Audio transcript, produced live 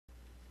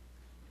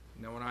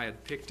Now, when I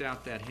had picked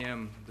out that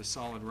hymn, The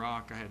Solid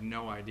Rock, I had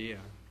no idea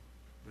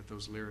that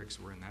those lyrics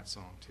were in that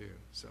song too.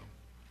 So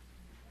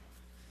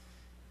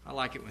I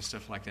like it when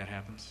stuff like that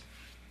happens.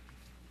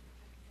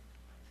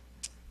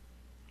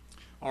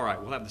 All right,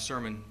 we'll have the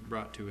sermon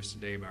brought to us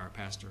today by our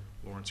pastor,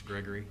 Lawrence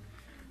Gregory,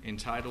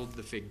 entitled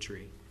The Fig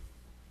Tree.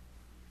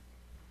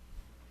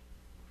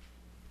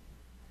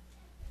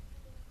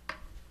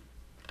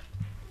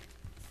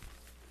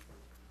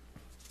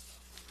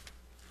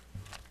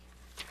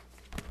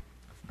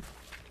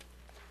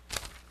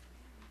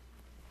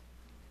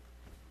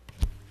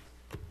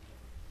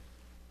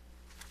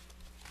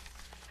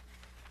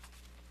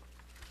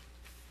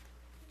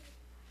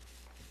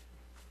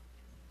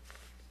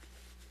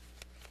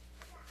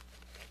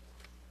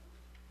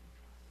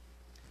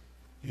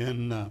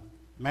 In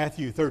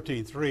Matthew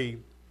 13:3,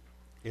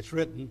 it's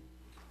written,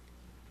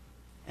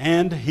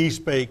 "And he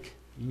spake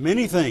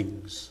many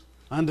things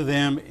unto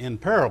them in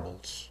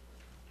parables,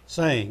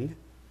 saying,"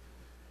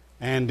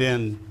 and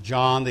in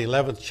John the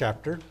 11th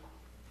chapter,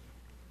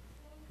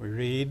 we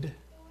read,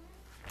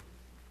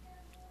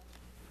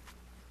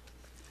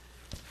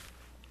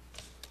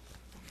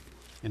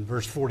 in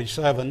verse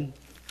 47,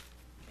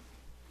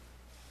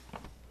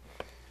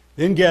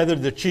 "Then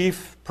gathered the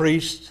chief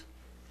priests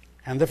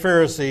and the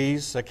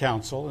Pharisees a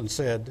council, and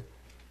said,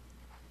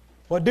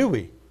 What do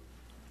we?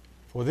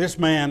 For this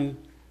man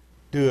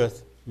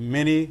doeth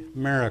many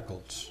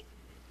miracles."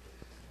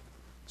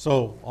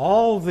 So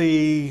all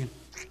the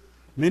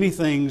many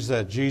things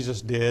that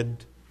Jesus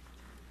did,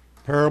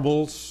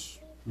 parables,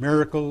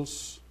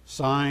 miracles,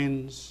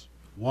 signs,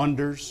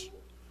 wonders,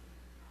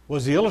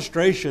 was the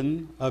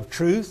illustration of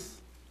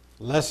truth,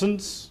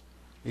 lessons,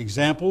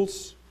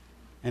 examples,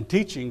 and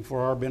teaching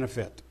for our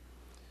benefit.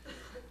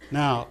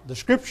 Now, the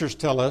Scriptures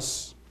tell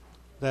us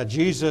that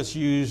Jesus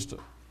used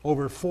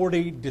over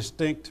 40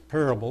 distinct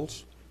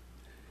parables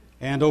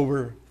and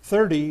over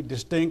 30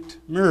 distinct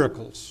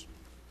miracles.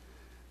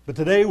 But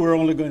today we're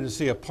only going to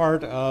see a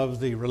part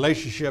of the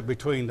relationship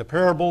between the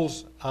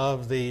parables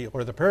of the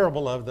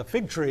parable of the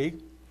fig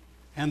tree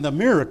and the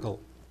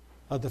miracle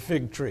of the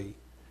fig tree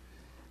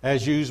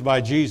as used by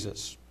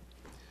Jesus.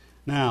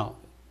 Now,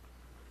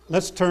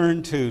 let's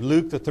turn to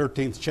Luke the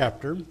 13th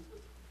chapter.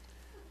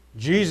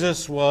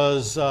 Jesus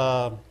was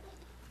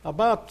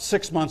about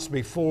 6 months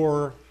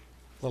before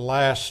the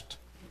last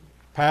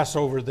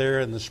Passover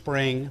there in the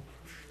spring.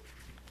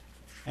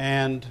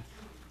 And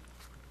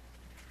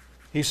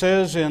he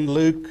says in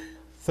Luke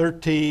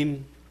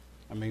 13,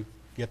 let me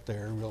get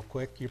there real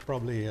quick. You're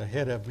probably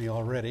ahead of me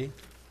already.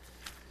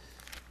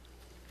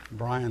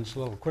 Brian's a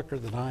little quicker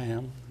than I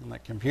am on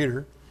that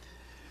computer.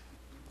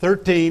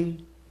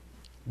 13,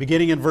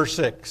 beginning in verse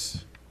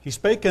 6. "He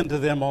spake unto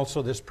them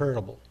also this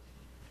parable.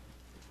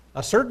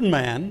 A certain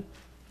man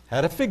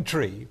had a fig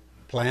tree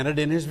planted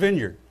in his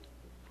vineyard,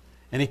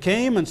 and he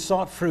came and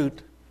sought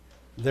fruit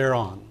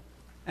thereon,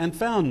 and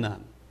found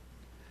none.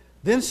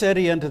 Then said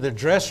he unto the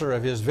dresser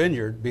of his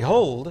vineyard,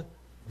 Behold,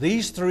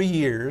 these 3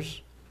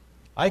 years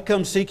I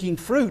come seeking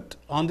fruit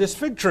on this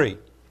fig tree,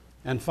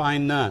 and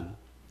find none.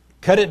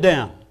 Cut it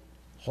down.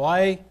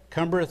 Why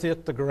cumbereth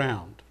it the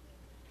ground?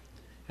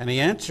 And he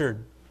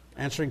answering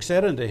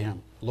said unto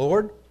him,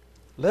 Lord,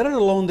 let it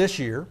alone this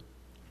year,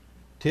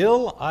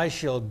 till I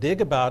shall dig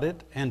about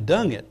it and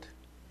dung it.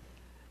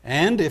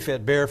 And if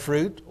it bear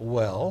fruit,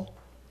 well.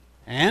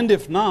 And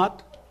if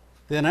not,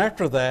 then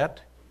after that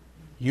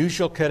you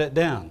shall cut it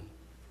down."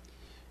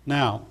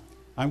 Now,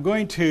 I'm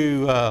going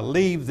to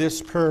leave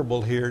this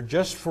parable here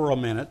just for a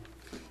minute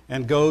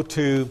and go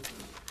to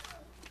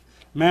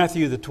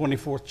Matthew the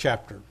 24th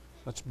chapter.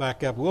 Let's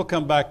back up. We'll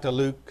come back to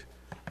Luke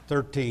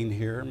 13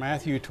 here.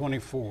 Matthew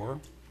 24.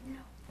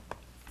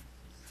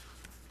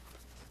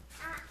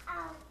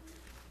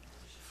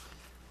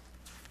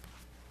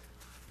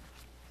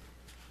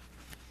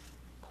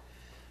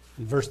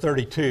 In verse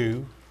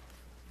 32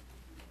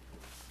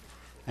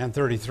 and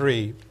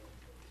 33.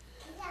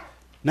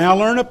 "Now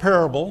learn a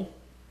parable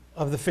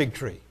of the fig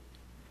tree.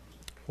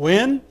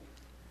 When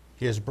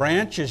his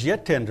branch is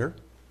yet tender,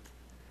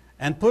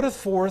 and putteth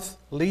forth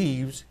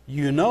leaves,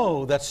 you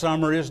know that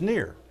summer is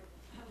near.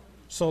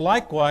 So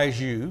likewise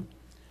you,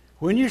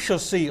 when you shall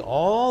see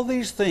all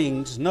these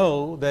things,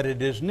 know that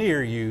it is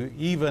near you,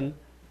 even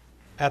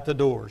at the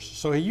doors."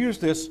 So he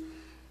used this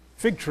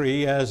fig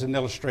tree as an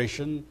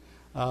illustration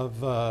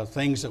of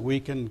things that we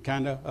can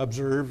kind of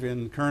observe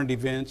in current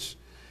events.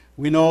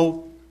 We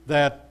know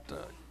that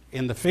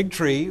in the fig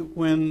tree,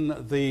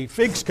 when the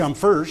figs come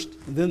first,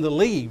 then the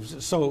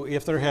leaves. So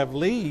if there have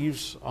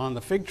leaves on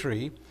the fig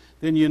tree,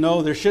 then you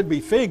know there should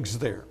be figs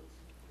there.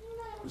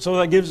 So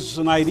that gives us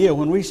an idea.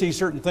 When we see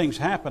certain things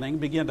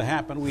begin to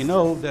happen, we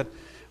know that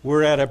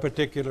we're at a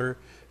particular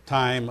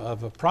time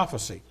of a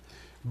prophecy.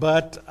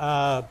 But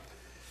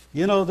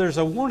there's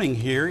a warning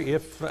here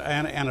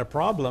and a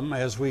problem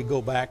as we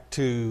go back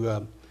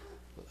to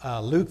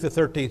Luke the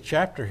 13th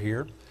chapter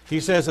here. He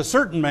says, a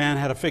certain man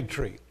had a fig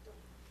tree.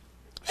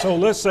 So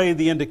let's say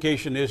the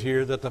indication is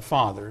here that the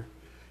father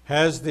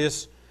has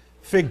this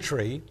fig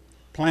tree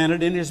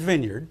planted in his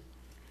vineyard,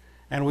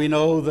 And we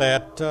know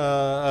that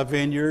a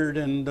vineyard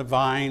and the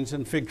vines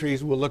and fig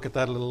trees, we'll look at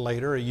that a little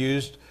later, are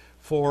used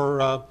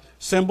for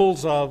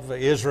symbols of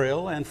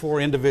Israel and for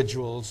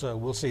individuals.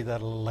 We'll see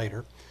that a little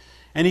later.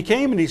 And he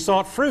came and he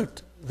sought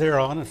fruit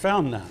thereon and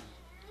found none.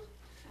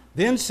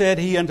 Then said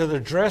he unto the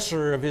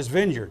dresser of his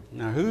vineyard.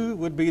 Now who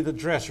would be the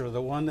dresser,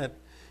 the one that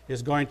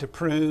is going to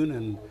prune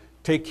and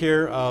take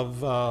care of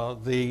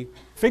the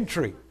fig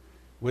tree?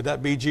 Would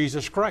that be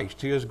Jesus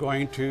Christ? He is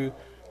going to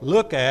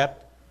look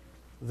at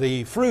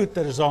the fruit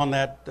that is on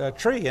that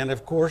tree. And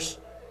of course,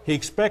 he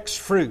expects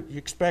fruit. You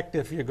expect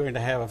if you're going to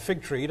have a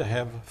fig tree to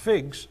have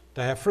figs,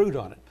 to have fruit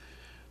on it.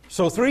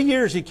 So 3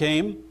 years he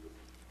came,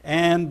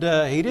 and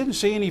he didn't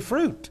see any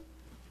fruit.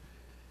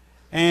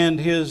 And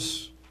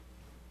his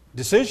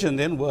decision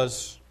then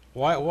was,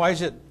 why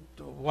is it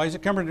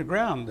coming to the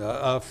ground?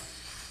 A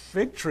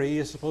fig tree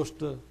is supposed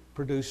to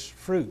produce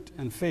fruit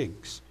and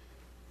figs.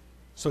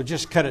 So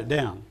just cut it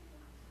down.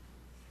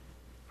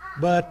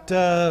 But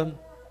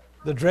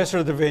the dresser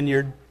of the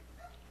vineyard,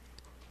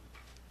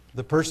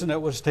 the person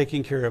that was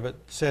taking care of it,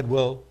 said,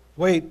 well,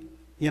 wait,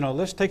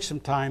 let's take some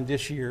time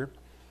this year.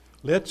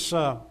 Let's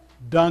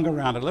dung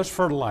around it. Let's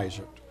fertilize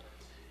it.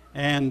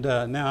 And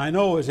now I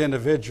know as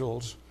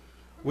individuals,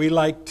 we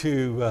like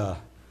to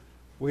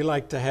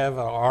have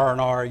our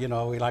R&R,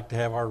 we like to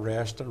have our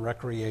rest and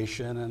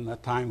recreation, and the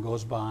time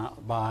goes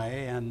by,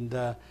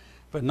 and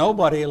but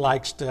nobody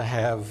likes to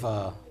have,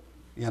 a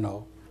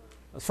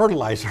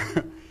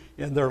fertilizer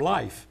in their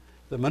life.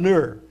 The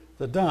manure,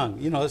 the dung,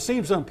 it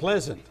seems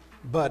unpleasant,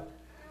 but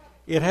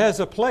it has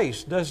a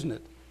place, doesn't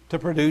it, to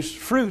produce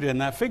fruit in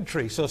that fig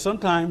tree. So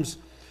sometimes,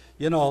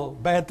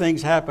 bad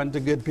things happen to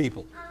good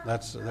people.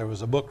 There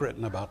was a book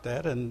written about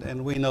that,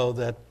 and we know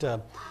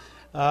that.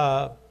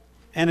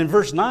 And in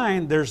verse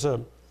 9, there's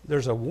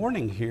a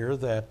warning here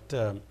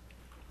that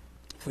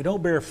if we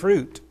don't bear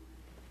fruit,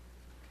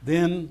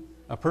 then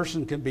a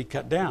person can be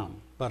cut down.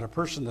 But a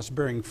person that's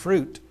bearing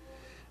fruit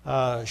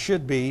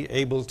should be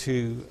able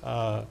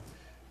to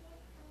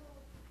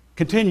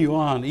continue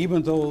on,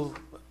 even though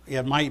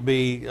it might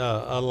be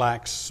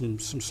some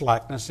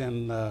slackness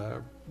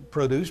in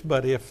produce.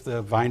 But if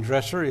the vine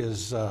dresser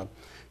is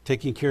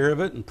taking care of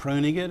it and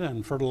pruning it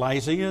and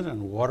fertilizing it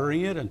and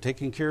watering it and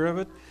taking care of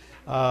it,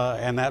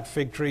 and that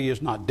fig tree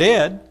is not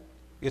dead,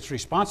 it's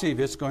responsive,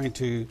 it's going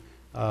to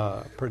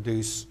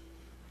produce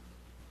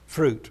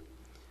fruit.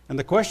 And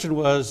the question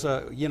was,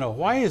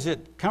 why is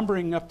it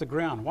cumbering up the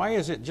ground? Why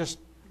is it just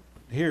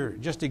here,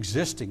 just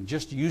existing,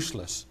 just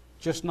useless,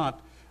 just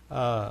not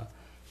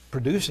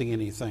producing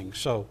anything?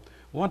 So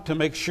I want to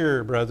make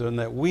sure, brethren,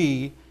 that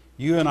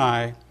you and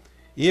I,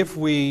 if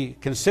we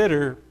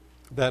consider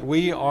that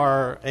we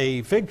are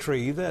a fig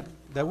tree, that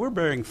we're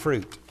bearing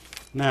fruit.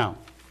 Now,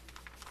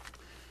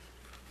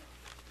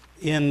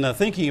 in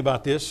thinking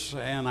about this,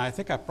 and I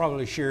think I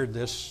probably shared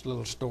this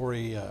little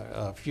story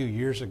a few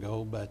years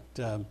ago, but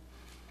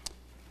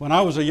when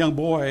I was a young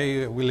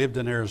boy, we lived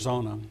in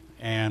Arizona,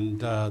 and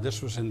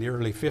this was in the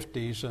early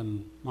 50s,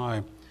 and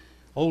my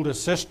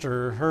oldest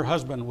sister, her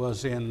husband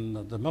was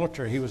in the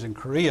military. He was in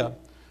Korea,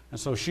 and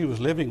so she was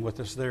living with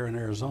us there in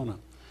Arizona.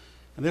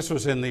 And this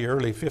was in the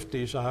early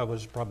 50s. I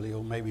was probably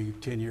maybe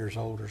 10 years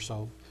old or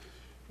so.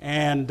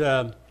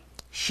 And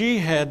she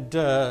had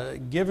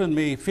given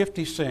me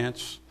 50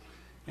 cents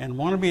and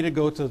wanted me to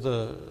go to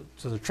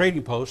the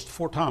trading post,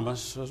 Fort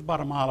Thomas. It was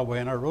about a mile away,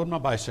 and I rode my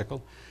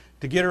bicycle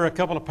to get her a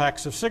couple of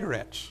packs of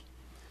cigarettes.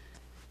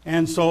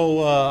 And so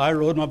I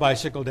rode my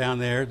bicycle down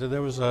there.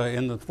 There was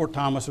in the Fort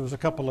Thomas, there was a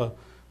couple of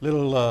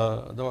little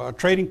a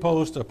trading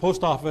post, a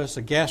post office,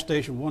 a gas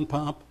station, one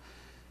pump,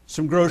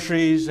 some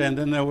groceries, and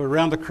then there were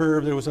around the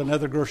curve there was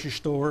another grocery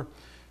store.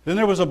 Then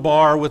there was a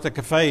bar with a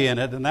cafe in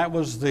it, and that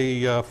was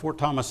the Fort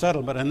Thomas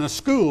settlement. And the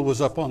school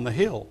was up on the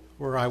hill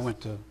where I went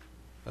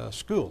to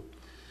school.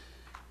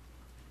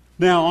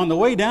 Now, on the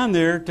way down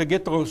there to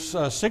get those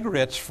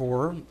cigarettes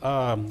for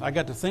her, I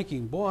got to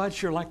thinking, boy, I'd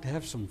sure like to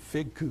have some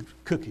fig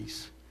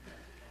cookies.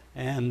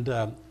 And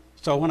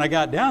so when I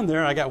got down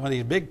there, I got one of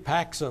these big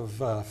packs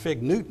of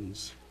fig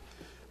Newtons,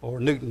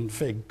 or Newton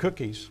fig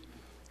cookies,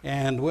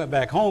 and went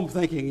back home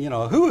thinking,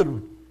 who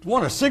would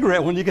want a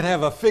cigarette when you could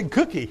have a fig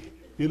cookie,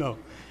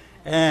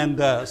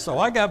 And so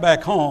I got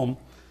back home,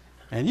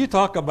 and you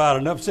talk about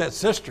an upset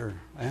sister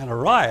and a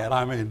riot.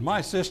 I mean,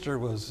 my sister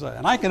was,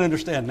 and I can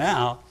understand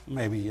now,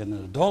 maybe in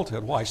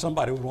adulthood, why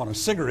somebody would want a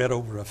cigarette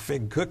over a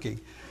fig cookie.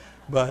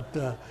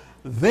 But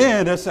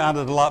then it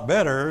sounded a lot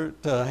better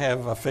to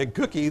have a fig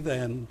cookie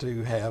than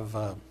to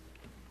have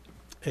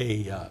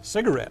a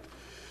cigarette.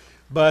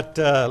 But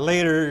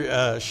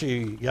later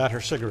she got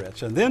her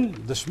cigarettes. And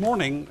then this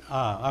morning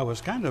I was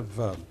kind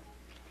of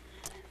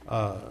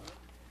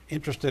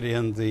interested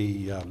in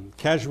the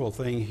casual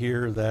thing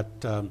here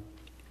that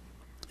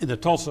in the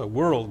Tulsa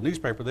World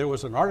newspaper, there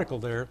was an article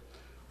there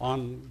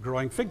on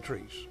growing fig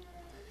trees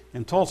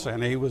in Tulsa.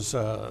 And he was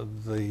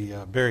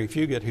the Barry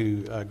Fugit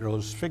who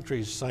grows fig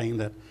trees, saying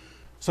that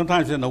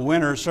sometimes in the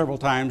winter, several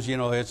times,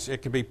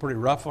 it can be pretty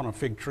rough on a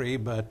fig tree,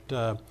 but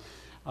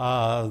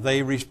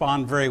They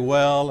respond very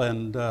well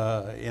and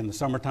in the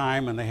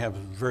summertime, and they have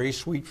very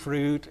sweet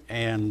fruit.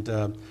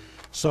 And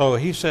so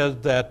he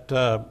said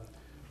that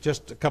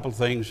just a couple of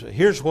things.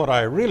 Here's what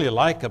I really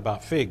like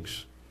about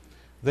figs.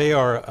 They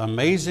are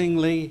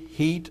amazingly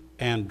heat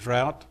and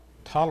drought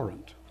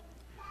tolerant.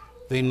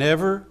 They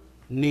never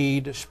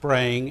need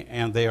spraying,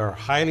 and they are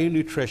highly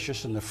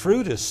nutritious, and the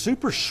fruit is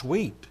super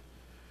sweet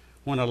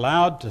when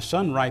allowed to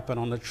sun ripen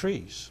on the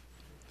trees.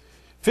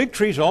 Fig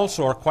trees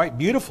also are quite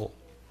beautiful.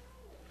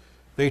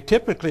 They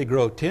typically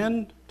grow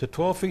 10 to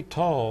 12 feet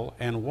tall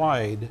and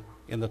wide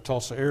in the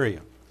Tulsa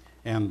area.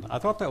 And I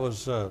thought that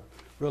was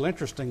real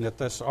interesting that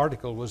this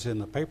article was in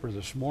the paper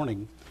this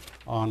morning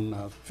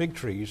on fig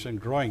trees and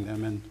growing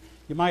them. And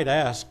you might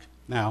ask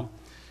now,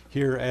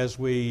 here as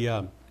we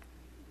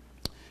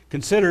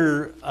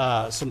consider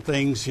some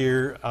things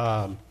here,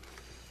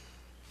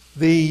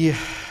 the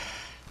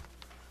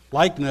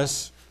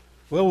likeness,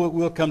 well,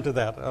 we'll come to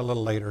that a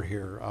little later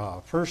here.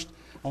 First,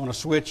 I want to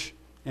switch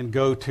and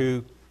go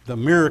to the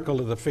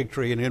miracle of the fig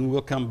tree, and then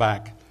we'll come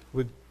back.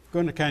 We're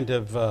going to kind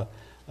of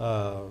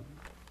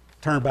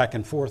turn back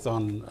and forth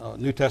on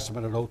New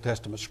Testament and Old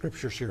Testament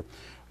scriptures here.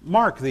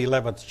 Mark, the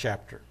 11th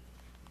chapter.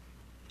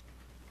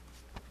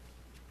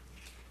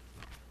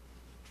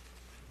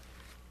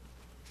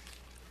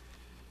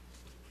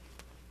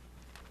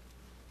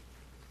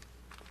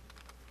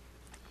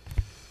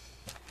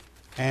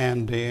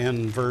 And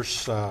in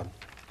verse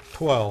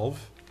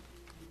 12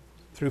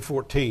 through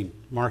 14,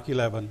 Mark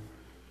 11.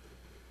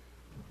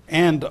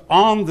 And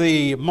on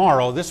the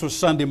morrow, this was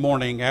Sunday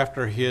morning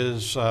after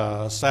his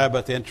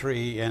Sabbath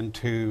entry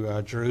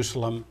into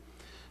Jerusalem,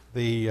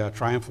 the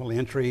triumphal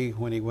entry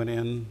when he went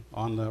in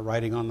on the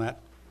riding on that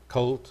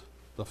colt,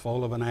 the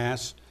foal of an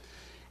ass.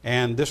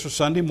 And this was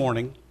Sunday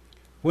morning.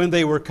 When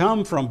they were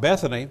come from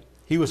Bethany,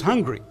 he was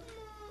hungry.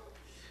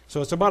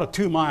 So it's about a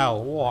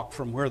 2-mile walk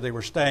from where they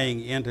were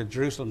staying into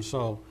Jerusalem.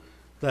 So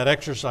that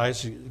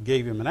exercise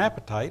gave him an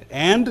appetite.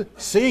 And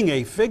seeing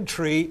a fig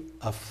tree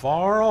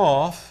afar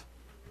off,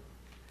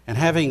 and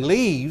having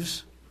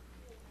leaves,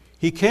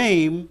 he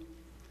came,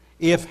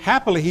 if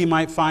happily he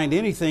might find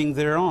anything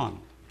thereon.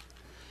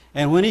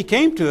 And when he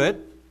came to it,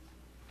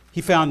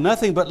 he found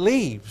nothing but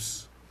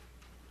leaves,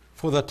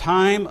 for the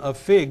time of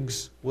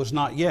figs was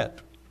not yet.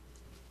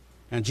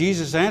 And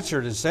Jesus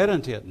answered and said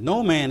unto it,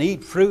 No man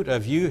eat fruit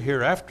of you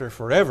hereafter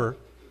forever.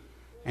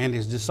 And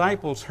his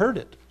disciples heard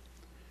it.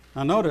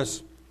 Now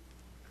notice,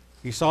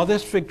 he saw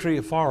this fig tree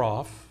afar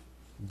off.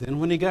 Then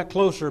when he got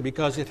closer,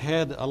 because it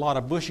had a lot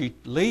of bushy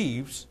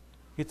leaves,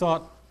 he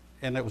thought,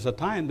 and it was a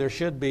time there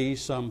should be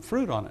some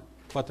fruit on it,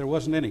 but there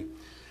wasn't any.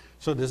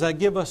 So does that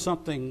give us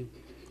something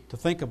to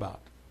think about?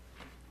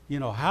 You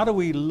know, how do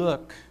we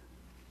look?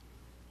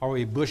 Are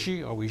we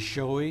bushy? Are we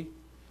showy?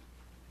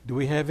 Do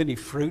we have any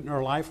fruit in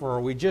our life, or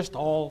are we just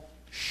all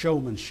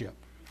showmanship?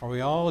 Are we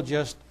all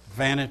just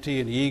vanity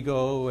and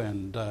ego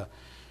and,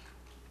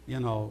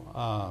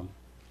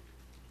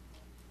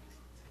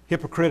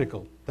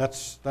 hypocritical?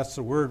 That's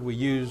the word we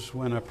use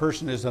when a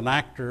person is an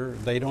actor.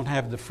 They don't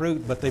have the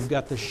fruit, but they've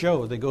got the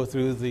show. They go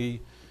through the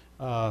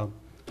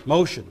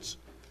motions.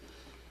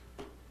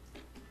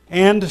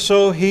 And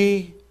so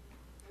he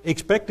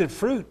expected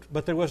fruit,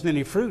 but there wasn't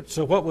any fruit.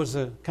 So what was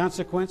the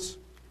consequence?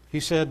 He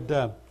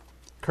said,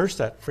 curse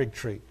that fig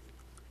tree.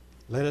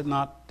 Let it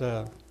not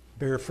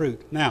bear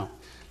fruit. Now,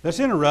 let's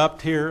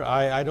interrupt here.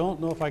 I don't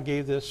know if I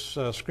gave this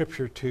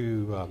scripture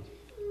to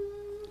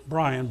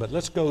Brian, but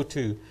let's go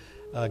to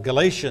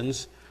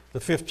Galatians, the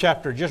 5th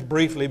chapter, just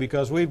briefly,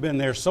 because we've been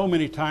there so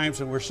many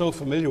times and we're so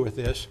familiar with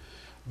this.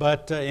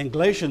 But in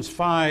Galatians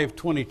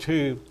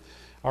 5:22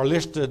 are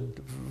listed,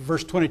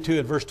 verse 22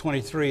 and verse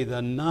 23,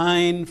 the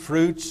 9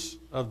 fruits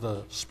of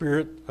the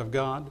Spirit of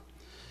God.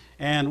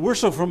 And we're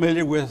so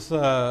familiar with we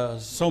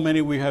have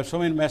so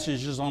many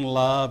messages on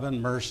love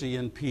and mercy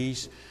and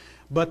peace.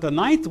 But the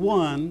 9th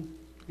one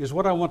is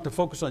what I want to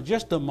focus on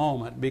just a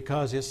moment,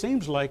 because it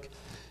seems like,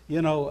 we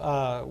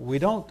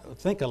don't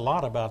think a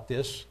lot about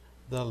this.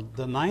 The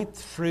 9th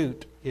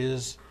fruit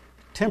is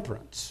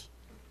temperance.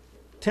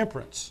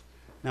 Temperance.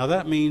 Now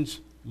that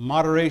means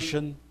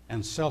moderation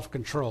and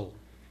self-control.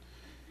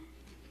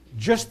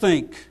 Just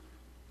think,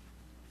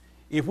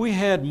 if we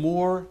had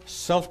more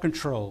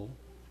self-control,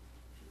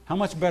 how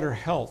much better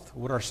health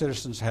would our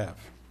citizens have?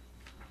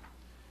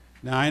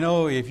 Now I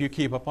know if you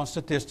keep up on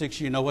statistics,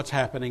 you know what's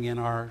happening in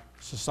our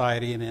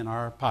society and in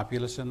our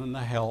populace and in the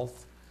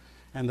health,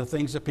 and the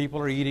things that people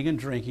are eating and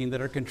drinking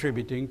that are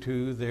contributing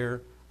to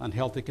their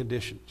unhealthy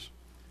conditions.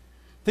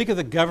 Think of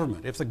the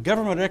government. If the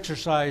government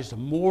exercised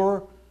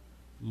more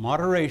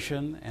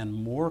moderation and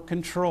more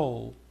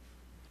control,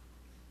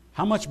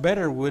 how much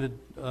better would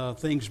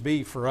things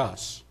be for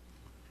us?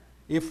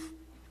 If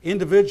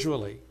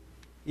individually,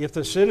 if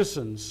the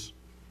citizens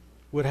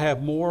would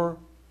have more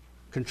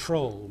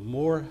control,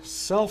 more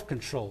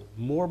self-control,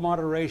 more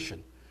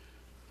moderation,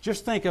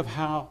 just think of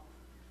how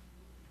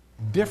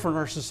different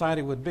our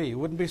society would be. It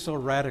wouldn't be so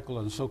radical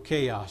and so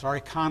chaos. Our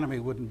economy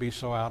wouldn't be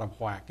so out of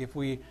whack if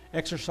we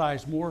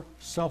exercised more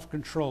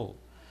self-control.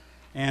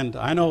 And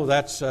I know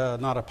that's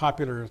not a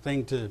popular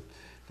thing to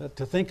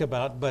think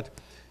about, but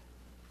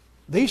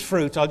these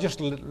fruits, I'll just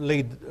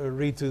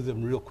read through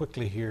them real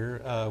quickly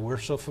here. We're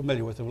so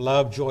familiar with them.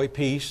 Love, joy,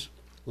 peace,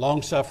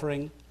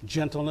 long-suffering,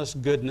 gentleness,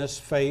 goodness,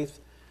 faith,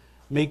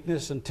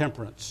 meekness, and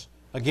temperance.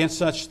 Against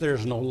such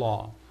there's no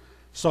law.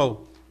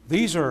 So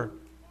these are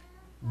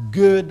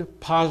good,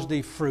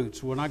 positive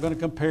fruits. We're not going to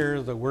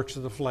compare the works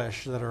of the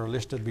flesh that are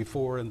listed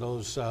before in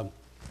those,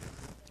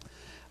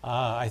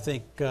 I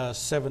think,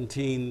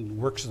 17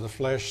 works of the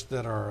flesh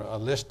that are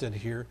listed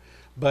here.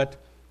 But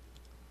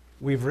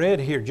we've read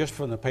here just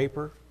from the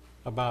paper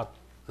about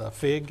the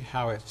fig,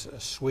 how it's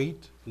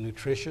sweet,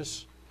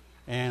 nutritious.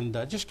 And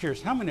just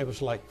curious, how many of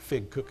us like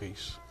fig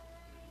cookies?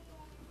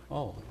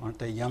 Oh, aren't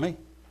they yummy?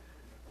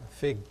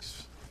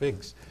 Figs.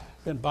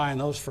 Been buying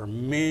those for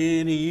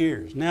many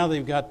years. Now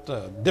they've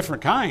got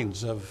different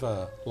kinds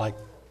of like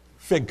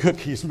fig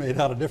cookies made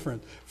out of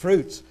different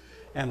fruits.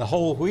 And the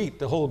whole wheat,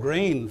 the whole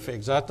grain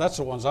figs, that's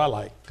the ones I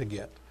like to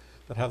get,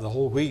 that have the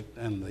whole wheat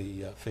and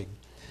the fig.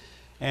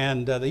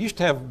 And they used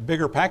to have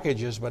bigger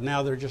packages, but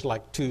now they're just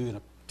like two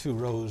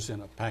rows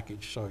in a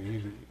package. So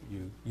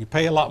you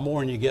pay a lot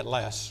more and you get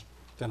less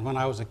than when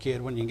I was a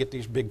kid, when you get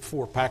these big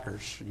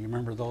 4-packers. You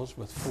remember those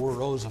with 4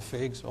 rows of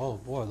figs? Oh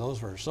boy,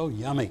 those were so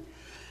yummy.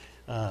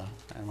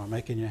 Am I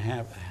making you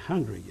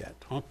hungry yet?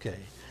 Okay.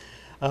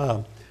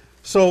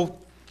 So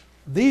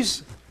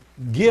these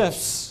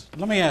gifts,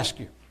 let me ask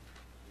you,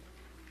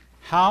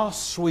 how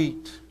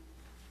sweet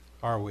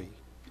are we?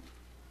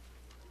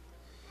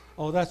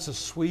 Oh, that's the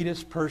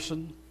sweetest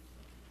person.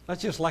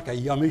 That's just like a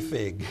yummy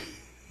fig.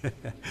 Do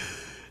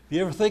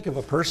you ever think of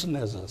a person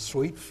as a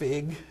sweet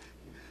fig?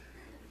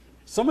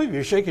 Some of you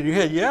are shaking your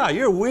head. Yeah,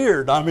 you're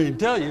weird. I mean,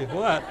 tell you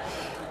what.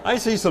 I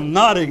see some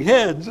nodding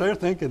heads. They're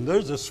thinking,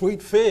 there's a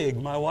sweet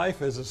fig. My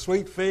wife is a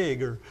sweet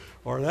fig.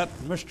 Or that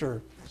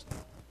Mr.,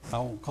 I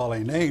won't call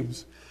any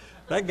names,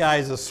 that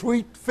guy's a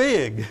sweet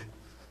fig.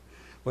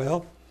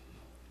 Well,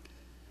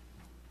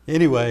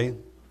 anyway,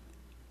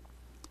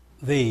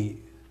 the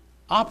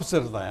opposite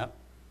of that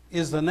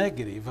is the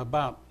negative,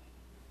 about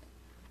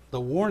the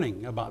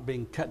warning about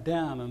being cut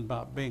down and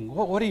about being,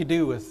 what do you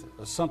do with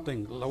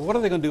something, what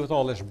are they going to do with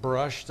all this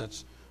brush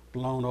that's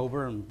blown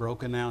over and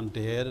broken down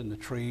dead and the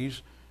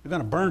trees? They're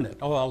going to burn it.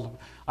 Oh, well,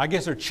 I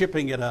guess they're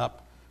chipping it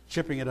up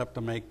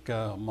to make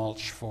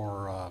mulch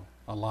for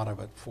a lot of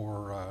it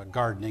for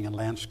gardening and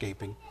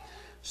landscaping.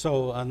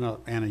 So,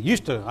 and it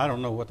used to, I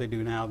don't know what they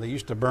do now, they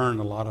used to burn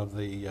a lot of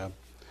the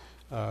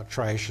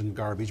trash and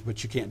garbage,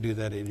 but you can't do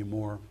that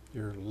anymore.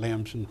 Your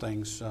limbs and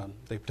things,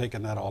 they've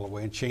taken that all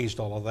away and changed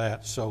all of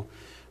that. So,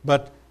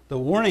 but the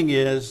warning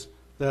is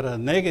that a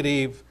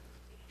negative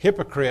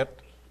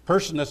hypocrite,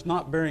 person that's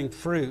not bearing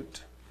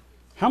fruit,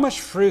 how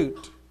much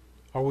fruit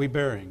are we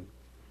bearing?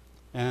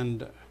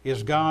 And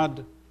is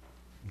God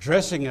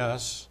dressing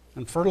us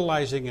and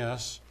fertilizing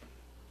us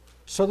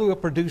so that we'll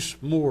produce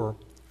more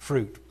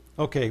fruit?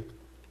 Okay.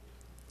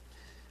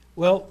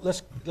 Well,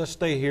 let's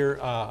stay here.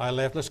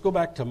 Let's go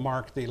back to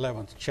Mark, the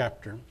 11th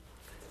chapter.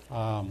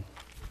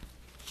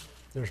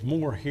 There's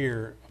more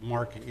here,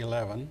 Mark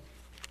 11.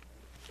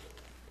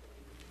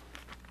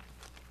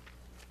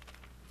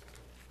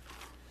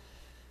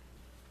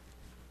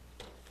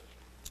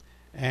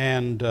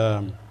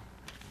 And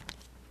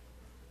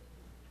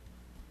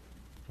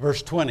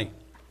verse 20.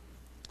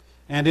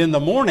 And in the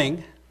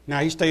morning, now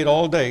he stayed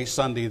all day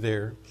Sunday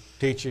there,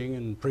 teaching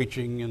and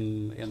preaching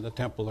in the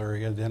temple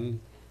area, then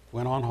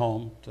went on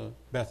home to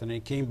Bethany,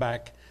 came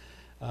back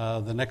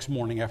the next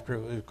morning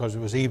because it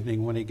was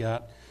evening when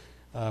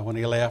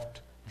he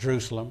left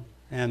Jerusalem.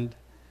 And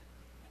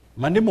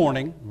Monday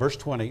morning, verse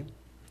 20,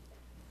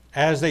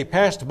 as they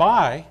passed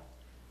by,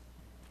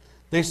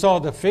 they saw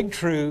the fig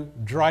tree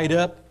dried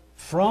up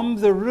from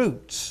the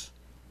roots.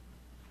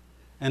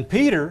 And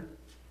Peter,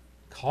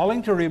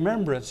 calling to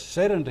remembrance,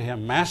 said unto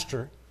him,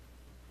 Master,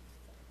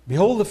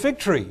 behold, the fig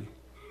tree,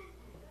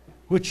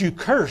 which you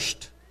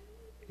cursed,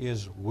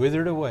 is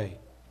withered away.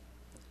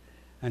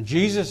 And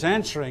Jesus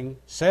answering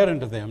said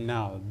unto them,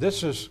 now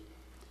this is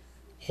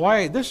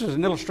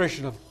an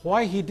illustration of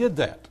why he did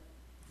that.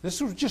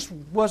 This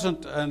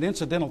wasn't an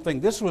incidental thing.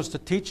 This was to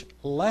teach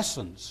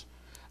lessons,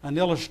 an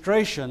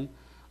illustration,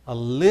 a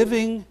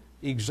living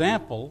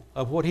example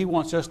of what he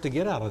wants us to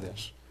get out of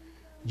this.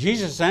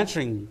 Jesus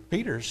answering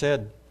Peter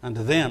said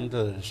unto them,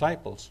 to the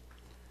disciples,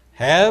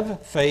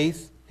 have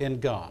faith in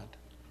God.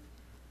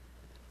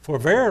 For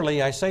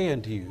verily I say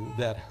unto you,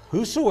 that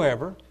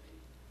whosoever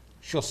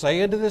shall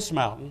say unto this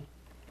mountain,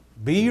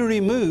 be you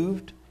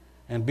removed,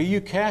 and be you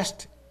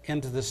cast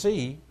into the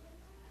sea,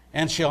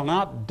 and shall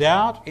not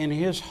doubt in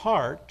his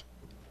heart,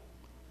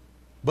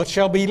 but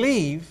shall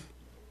believe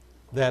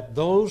that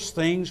those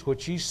things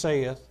which he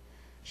saith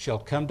shall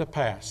come to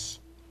pass,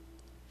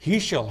 he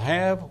shall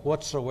have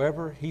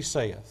whatsoever he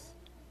saith.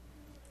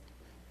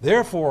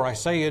 Therefore I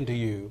say unto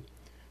you,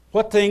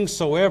 what things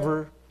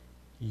soever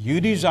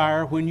you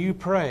desire when you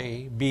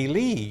pray,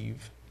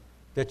 believe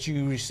that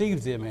you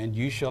receive them, and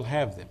you shall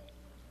have them.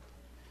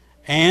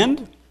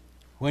 And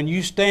when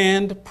you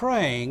stand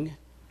praying,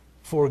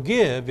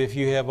 forgive if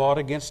you have aught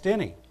against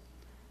any,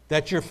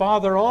 that your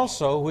Father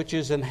also, which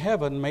is in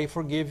heaven, may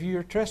forgive you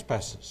your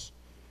trespasses.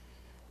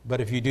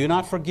 But if you do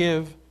not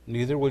forgive,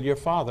 neither will your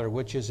Father,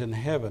 which is in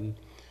heaven,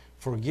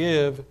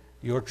 forgive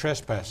your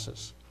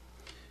trespasses.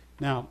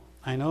 Now,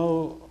 I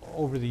know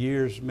over the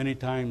years, many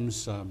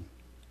times,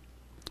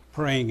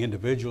 praying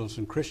individuals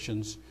and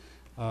Christians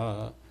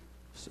are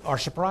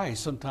surprised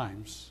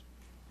sometimes.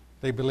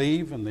 They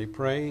believe and they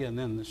pray, and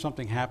then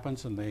something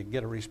happens and they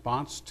get a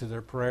response to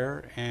their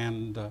prayer,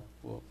 and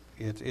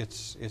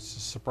it's a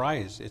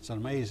surprise. It's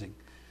amazing.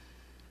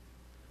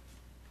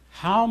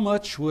 How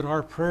much would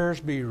our prayers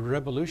be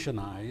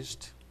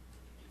revolutionized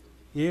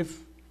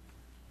if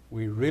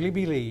we really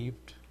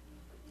believed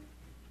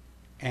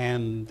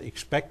and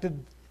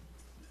expected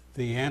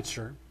the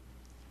answer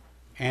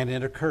and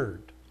it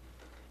occurred?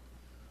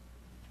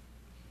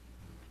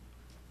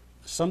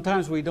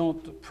 Sometimes we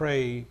don't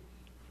pray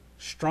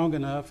strong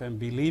enough and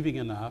believing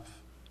enough.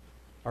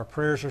 Our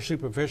prayers are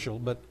superficial,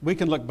 but we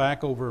can look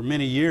back over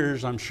many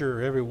years. I'm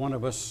sure every one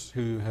of us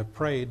who have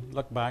prayed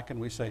look back and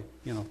we say,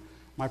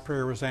 my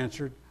prayer was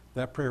answered,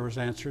 that prayer was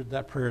answered,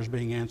 that prayer is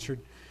being answered.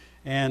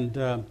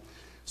 And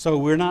so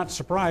we're not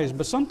surprised,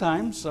 but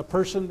sometimes a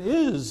person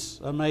is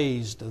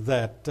amazed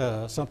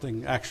that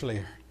something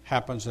actually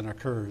happens and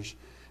occurs,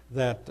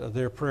 that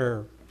their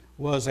prayer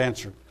was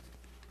answered.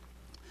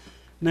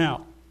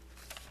 Now,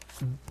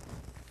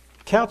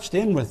 couched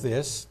in with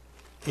this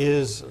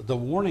is the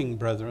warning,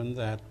 brethren,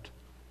 that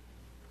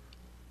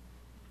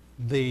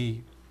the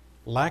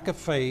lack of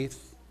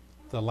faith,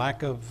 the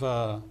lack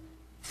of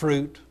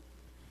fruit,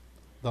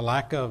 the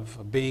lack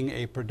of being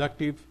a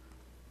productive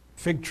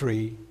fig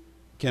tree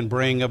can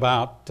bring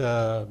about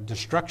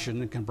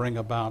destruction. It can bring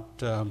about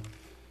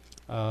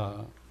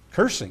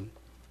cursing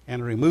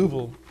and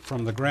removal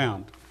from the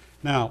ground.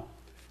 Now,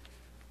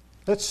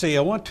 let's see.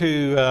 I want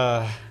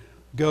to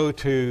go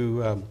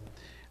to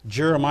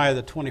Jeremiah,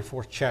 the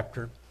 24th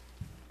chapter.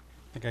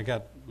 I think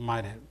I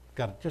might have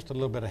got just a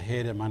little bit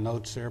ahead in my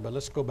notes there, but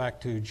let's go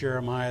back to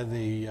Jeremiah,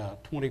 the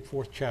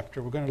 24th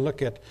chapter. We're going to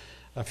look at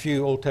a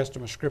few Old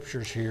Testament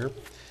scriptures here.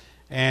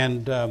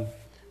 And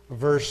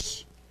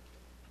verse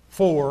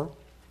 4,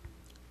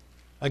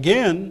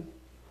 again,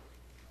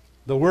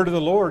 the word of the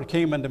Lord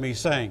came unto me,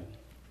 saying,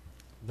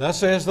 Thus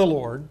says the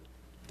Lord,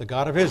 the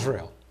God of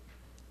Israel,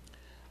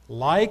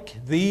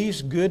 like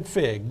these good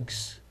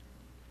figs,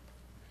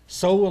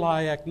 so will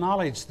I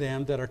acknowledge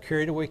them that are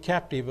carried away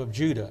captive of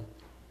Judah,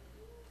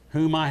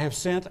 whom I have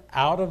sent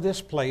out of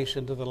this place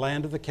into the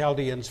land of the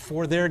Chaldeans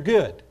for their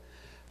good.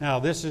 Now,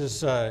 this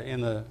is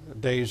in the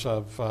days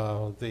of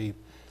the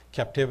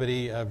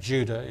captivity of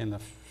Judah in the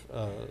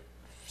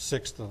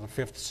 6th and the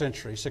 5th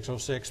century,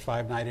 606,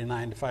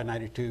 599 to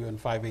 592, and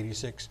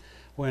 586,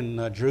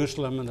 when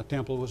Jerusalem and the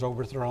temple was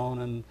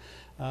overthrown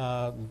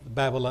and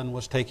Babylon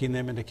was taking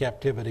them into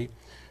captivity.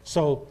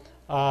 So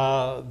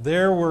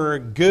there were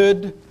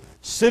good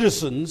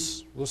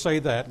citizens, we'll say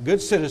that,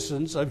 good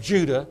citizens of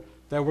Judah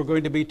that were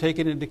going to be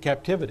taken into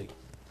captivity.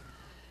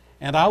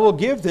 And I will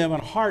give them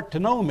a heart to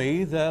know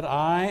me, that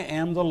I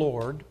am the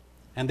Lord,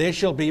 and they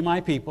shall be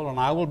my people, and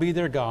I will be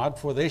their God,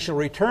 for they shall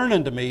return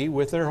unto me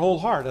with their whole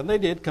heart. And they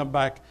did come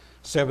back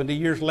 70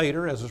 years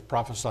later, as was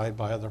prophesied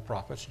by other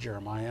prophets,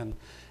 Jeremiah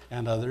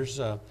and others,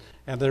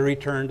 and they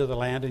returned to the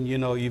land. And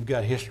you've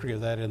got history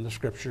of that in the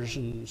scriptures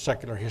and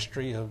secular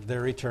history of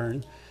their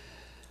return.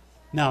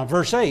 Now,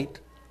 verse 8,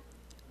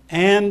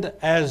 and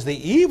as the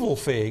evil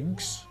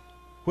figs,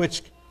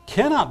 which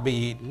cannot be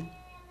eaten,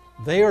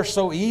 they are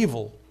so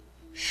evil.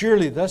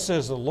 Surely thus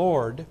says the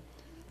Lord,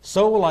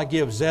 so will I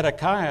give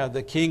Zedekiah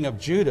the king of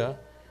Judah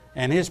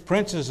and his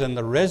princes and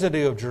the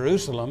residue of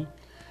Jerusalem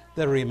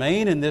that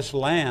remain in this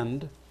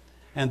land,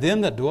 and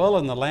them that dwell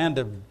in the land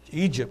of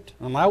Egypt,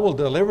 and I will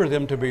deliver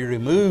them to be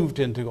removed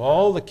into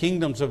all the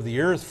kingdoms of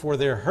the earth for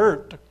their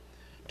hurt,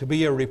 to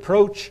be a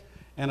reproach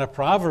and a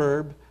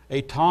proverb,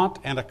 a taunt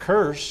and a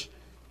curse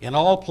in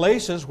all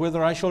places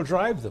whither I shall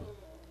drive them.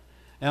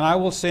 And I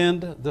will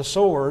send the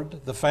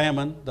sword, the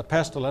famine, the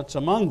pestilence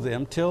among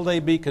them, till they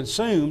be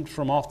consumed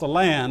from off the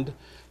land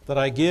that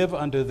I give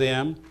unto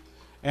them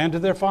and to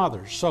their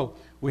fathers. So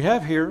we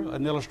have here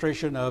an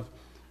illustration of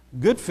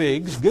good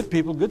figs, good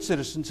people, good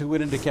citizens who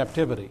went into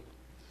captivity.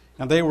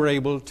 And they were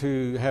able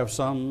to have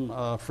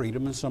some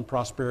freedom and some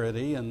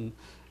prosperity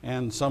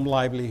and some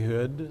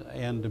livelihood,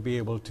 and to be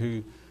able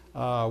to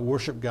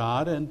worship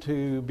God and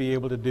to be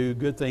able to do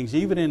good things,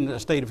 even in a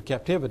state of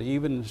captivity,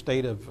 even in a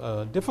state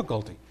of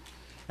difficulty.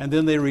 And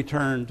then they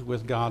returned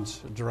with God's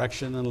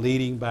direction and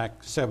leading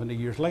back 70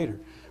 years later.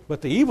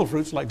 But the evil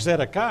fruits, like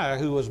Zedekiah,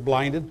 who was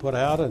blinded, put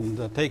out,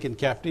 and taken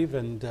captive,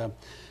 and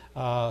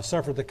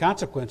suffered the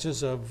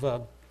consequences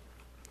of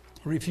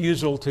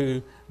refusal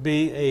to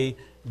be a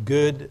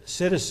good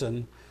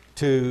citizen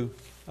to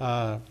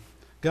God.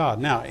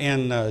 Now,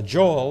 in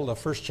Joel, the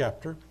first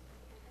chapter,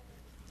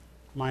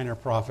 minor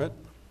prophet,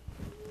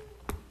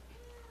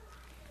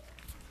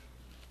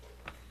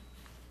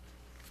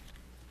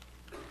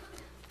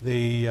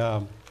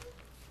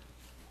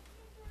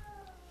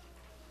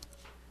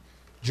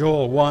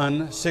 Joel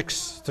 1,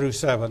 6 through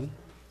 7.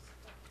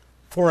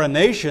 For a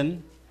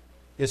nation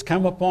is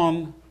come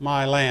upon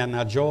my land.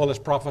 Now Joel is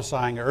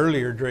prophesying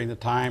earlier during the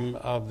time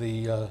of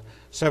the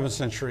 7th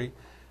century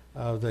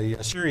of the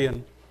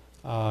Assyrian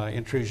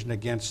intrusion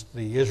against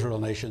the Israel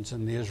nations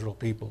and the Israel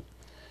people.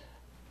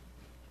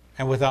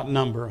 And without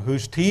number,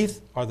 whose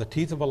teeth are the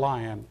teeth of a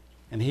lion,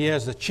 and he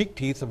has the cheek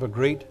teeth of a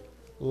great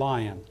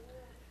lion.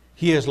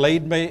 He has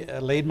laid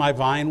my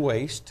vine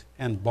waste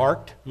and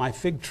barked my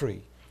fig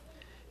tree.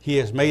 He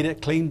has made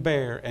it clean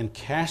bare and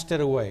cast it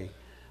away.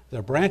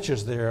 The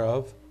branches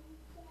thereof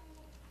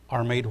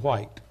are made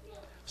white.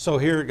 So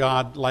here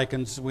God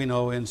likens, we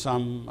know in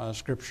some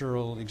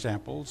scriptural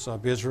examples,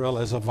 of Israel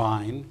as a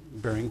vine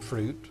bearing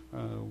fruit.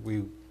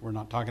 We're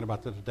not talking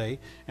about that today.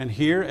 And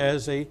here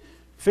as a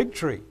fig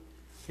tree.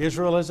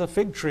 Israel as a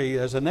fig tree,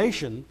 as a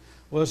nation,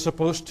 was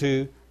supposed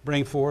to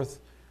bring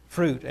forth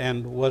fruit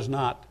and was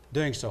not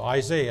doing so.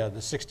 Isaiah, the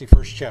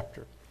 61st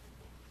chapter.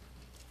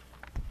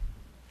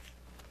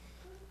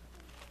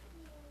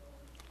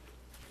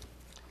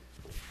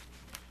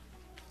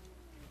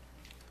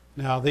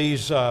 Now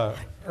these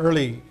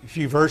early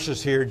few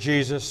verses here,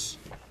 Jesus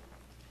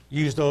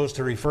used those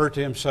to refer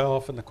to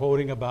himself, and the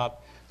quoting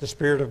about the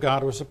Spirit of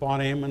God was upon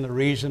him and the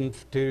reason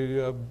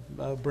to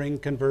bring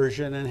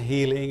conversion and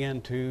healing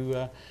and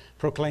to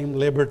proclaim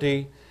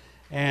liberty,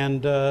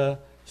 and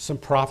some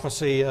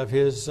prophecy of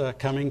his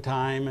coming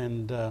time,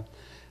 and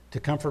to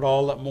comfort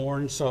all that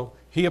mourn. So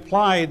he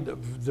applied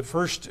the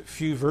first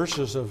few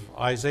verses of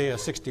Isaiah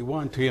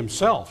 61 to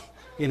himself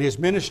in his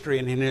ministry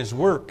and in his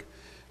work.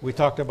 We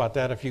talked about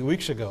that a few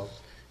weeks ago,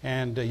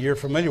 and you're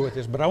familiar with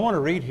this. But I want to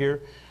read here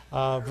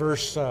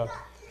verse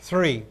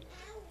 3.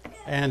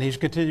 And he's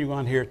continuing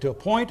on here. To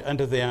appoint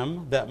unto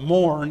them that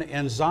mourn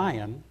in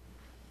Zion,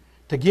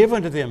 to give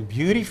unto them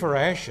beauty for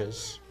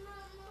ashes,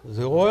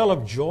 the oil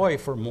of joy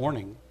for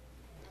mourning,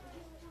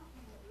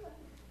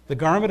 the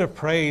garment of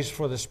praise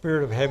for the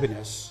spirit of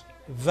heaviness,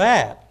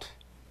 that,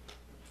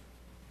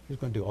 he's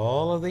going to do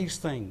all of these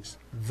things,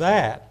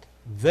 that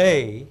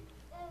they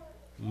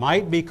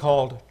might be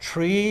called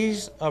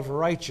trees of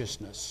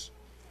righteousness,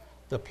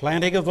 the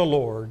planting of the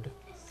Lord,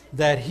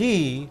 that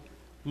he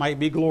might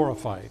be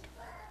glorified.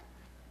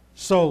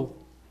 So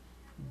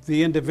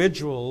the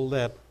individual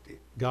that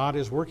God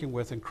is working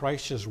with and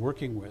Christ is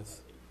working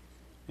with,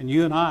 and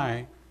you and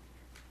I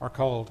are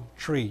called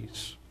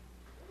trees.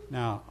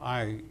 Now,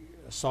 I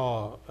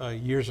saw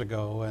years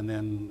ago, and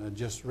then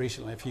just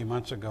recently, a few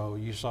months ago,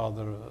 you saw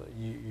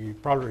you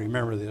probably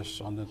remember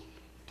this on the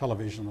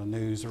television, the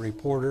news. A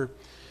reporter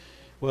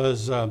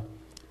was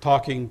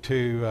talking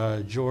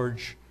to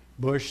George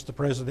Bush, the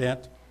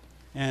president,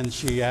 and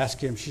she asked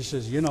him, she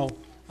says,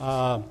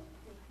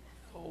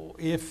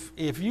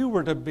 if you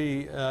were to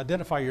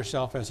identify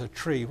yourself as a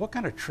tree, what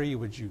kind of tree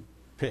would you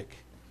pick?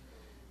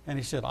 And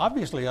he said,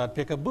 obviously I'd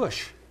pick a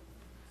bush.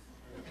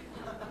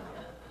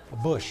 A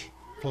bush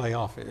play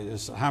off.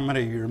 How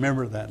many of you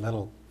remember that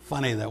little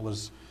funny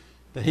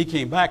that he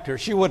came back to her?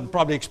 She wasn't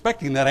probably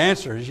expecting that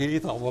answer. She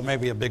thought, well,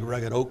 maybe a big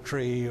rugged oak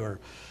tree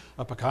or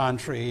a pecan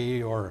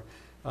tree or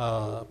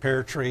a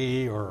pear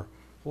tree or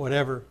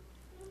whatever.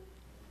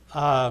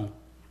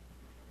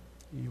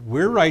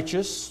 We're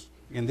righteous.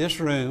 In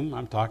this room,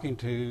 I'm talking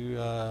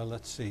to,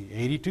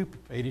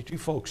 82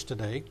 folks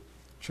today,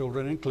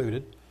 children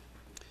included.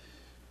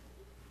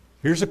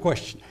 Here's a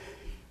question.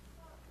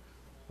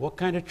 What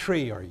kind of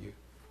tree are you?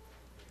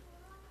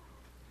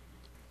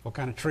 What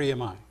kind of tree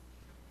am I?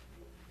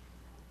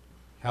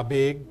 How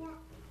big?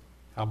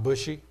 How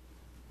bushy?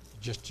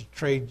 Just a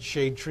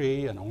shade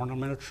tree, an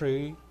ornamental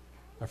tree,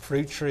 a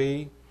fruit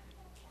tree?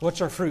 What's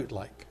our fruit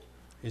like?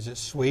 Is it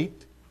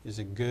sweet? Is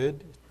it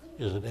good?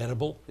 Is it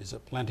edible? Is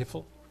it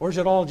plentiful? Or is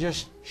it all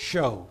just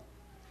show?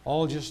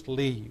 All just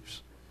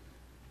leaves?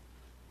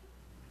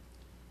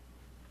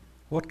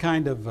 What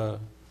kind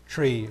of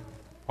tree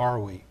are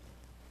we?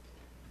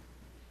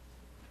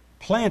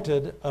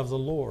 Planted of the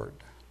Lord.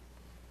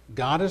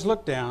 God has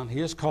looked down.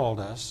 He has called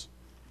us.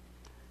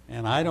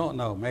 And I don't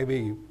know,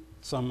 maybe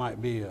some might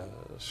be a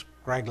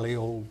scraggly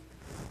old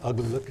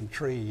ugly-looking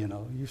tree,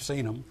 You've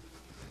seen them.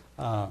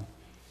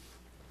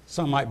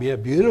 Some might be a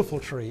beautiful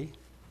tree.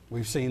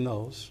 We've seen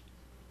those.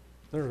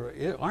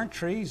 There aren't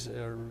trees,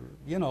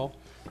 we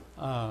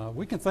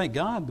can thank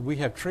God that we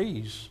have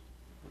trees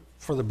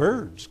for the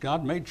birds.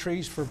 God made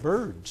trees for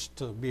birds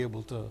to be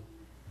able to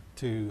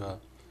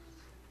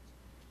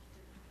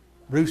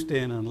roost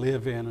in and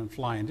live in and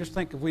fly in. Just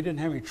think if we didn't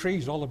have any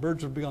trees, all the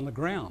birds would be on the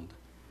ground.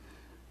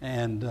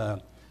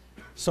 And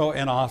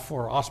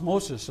for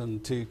osmosis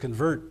and to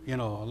convert,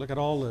 look at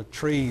all the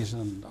trees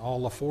and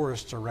all the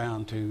forests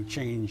around to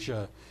change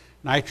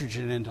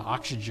nitrogen into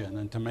oxygen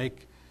and to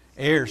make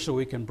air so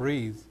we can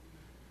breathe.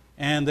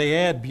 And they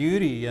add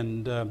beauty.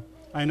 And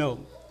I know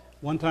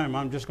one time,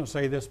 I'm just going to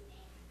say this,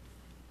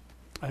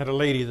 I had a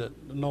lady that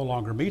no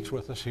longer meets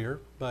with us here,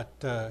 but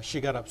she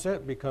got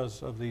upset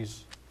because of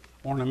these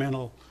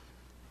ornamental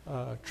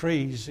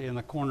trees in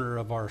the corner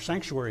of our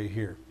sanctuary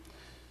here.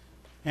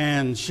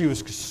 And she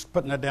was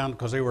putting that down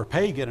because they were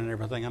pagan and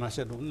everything. And I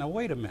said, well, now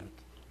wait a minute.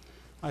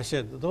 I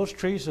said, those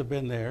trees have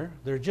been there.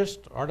 They're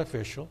just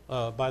artificial.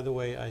 By the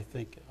way, I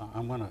think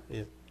I'm going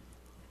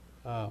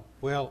to,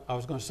 well, I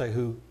was going to say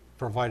who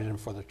provided them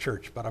for the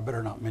church, but I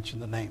better not mention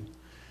the name.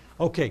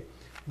 Okay,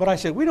 but I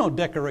said, we don't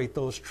decorate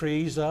those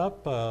trees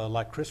up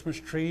like Christmas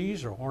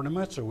trees or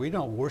ornaments, or we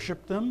don't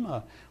worship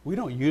them. We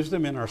don't use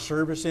them in our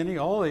service any.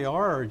 All they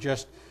are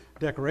just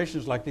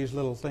decorations like these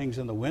little things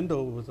in the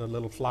window with the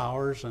little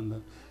flowers and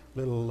the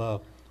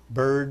little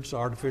birds,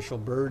 artificial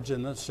birds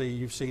in it. See,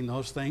 you've seen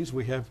those things.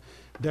 We have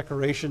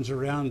decorations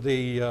around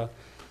the,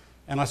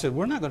 and I said,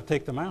 we're not going to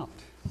take them out.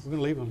 We're going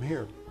to leave them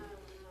here.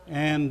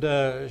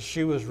 And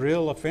she was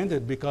real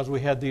offended because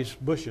we had these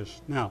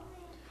bushes. Now,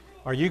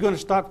 are you going to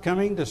stop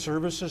coming to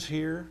services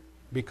here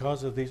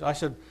because of these? I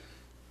said,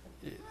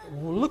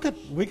 well, look at,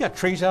 we got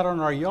trees out on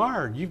our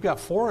yard. You've got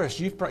forests.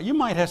 You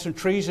might have some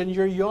trees in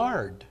your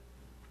yard.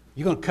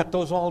 You going to cut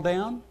those all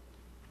down?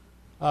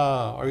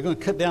 Are you going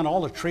to cut down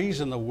all the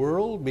trees in the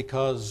world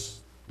because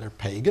they're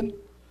pagan?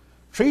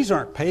 Trees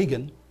aren't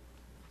pagan,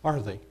 are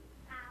they?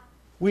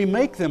 We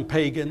make them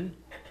pagan.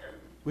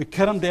 We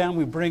cut them down,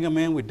 we bring them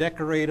in, we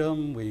decorate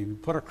them, we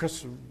put our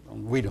Christmas.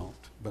 We don't,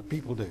 but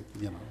people do.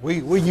 You know,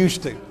 we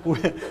used to.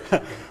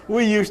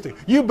 We used to.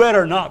 You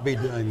better not be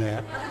doing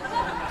that.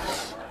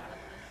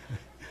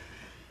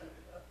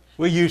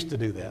 We used to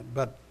do that,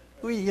 but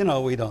we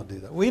don't do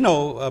that. We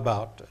know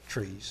about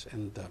trees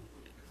and.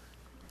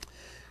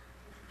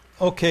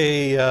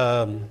 Okay,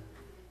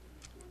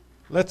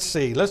 let's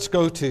see. Let's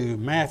go to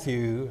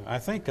Matthew. I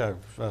think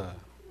I've.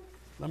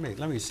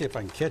 Let me see if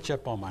I can catch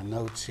up on my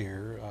notes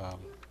here.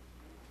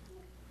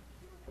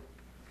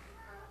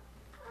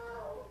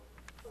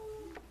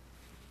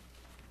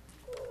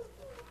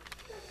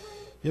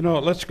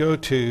 Let's go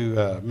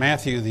to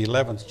Matthew, the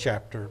 11th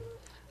chapter.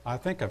 I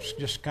think I've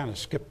just kind of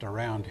skipped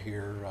around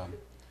here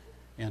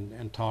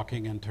in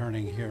talking and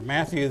turning here.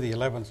 Matthew, the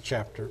 11th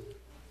chapter.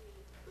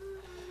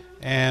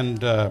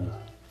 And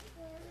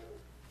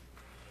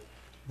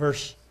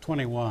verse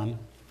 21.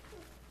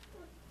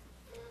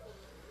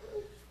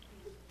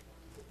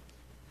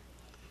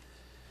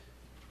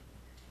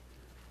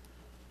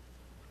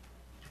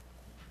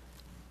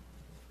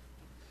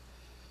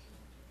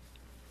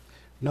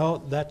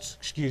 No,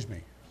 excuse me,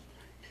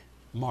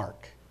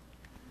 Mark.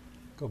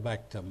 Go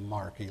back to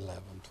Mark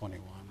 11:21.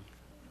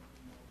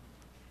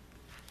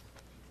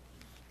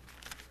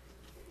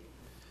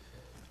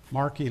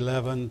 Mark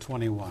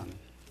 11:21.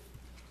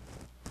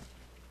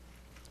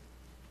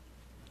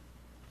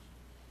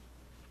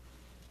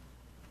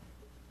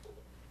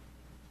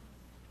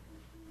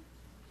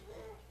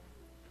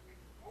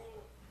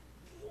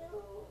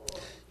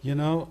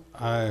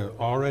 I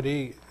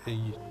already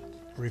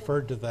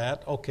referred to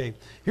that. Okay,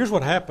 here's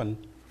what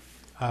happened,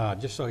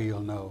 just so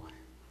you'll know.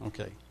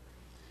 Okay,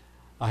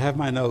 I have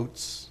my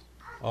notes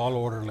all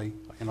orderly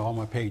in all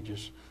my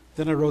pages.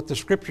 Then I wrote the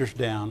scriptures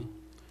down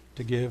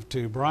to give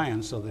to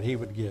Brian so that he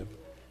would give.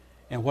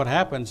 And what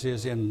happens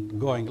is in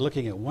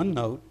looking at one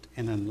note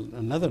and then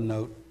another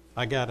note,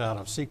 I got out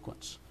of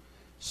sequence.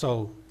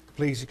 So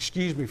please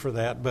excuse me for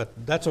that, but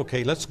that's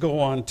okay. Let's go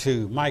on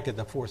to Micah,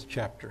 the 4th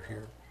chapter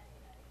here.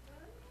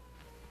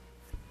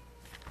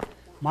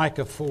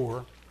 Micah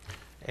 4,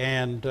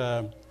 and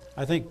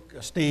I think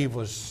Steve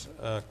was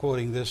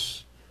quoting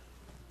this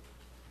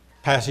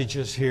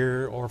passages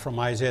here or from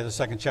Isaiah, the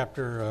 2nd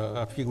chapter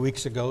a few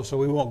weeks ago, so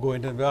we won't go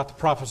into about the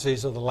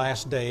prophecies of the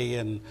last day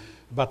and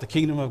about the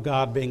kingdom of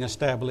God being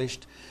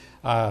established.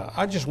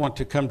 I just want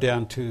to come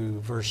down to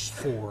verse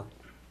 4.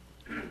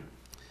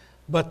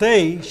 But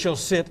they shall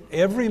sit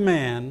every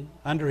man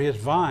under his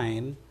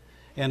vine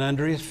and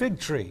under his fig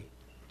tree,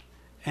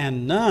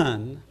 and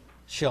none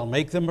shall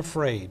make them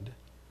afraid,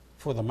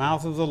 for the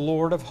mouth of the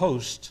Lord of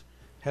hosts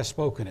has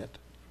spoken it.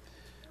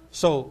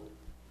 So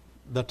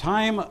the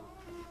time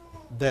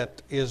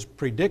that is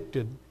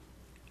predicted,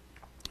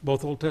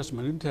 both Old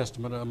Testament and New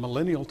Testament, a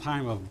millennial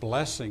time of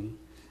blessing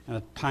and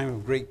a time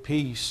of great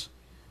peace,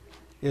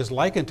 is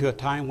likened to a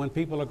time when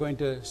people are going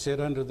to sit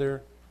under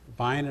their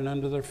vine and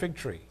under their fig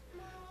tree.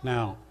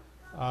 Now,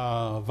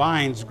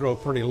 vines grow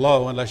pretty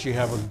low unless you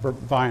have a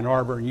vine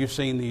arbor, and you've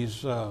seen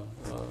these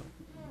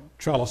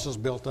trellises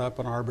built up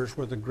in arbors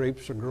where the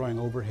grapes are growing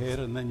overhead,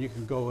 and then you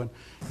can go and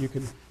you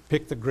can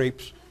pick the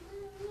grapes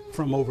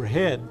from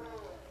overhead.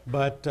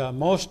 But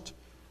most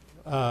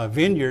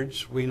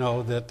vineyards, we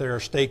know that there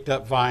are staked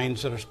up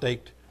vines that are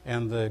staked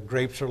and the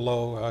grapes are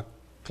low,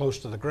 close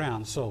to the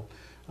ground. So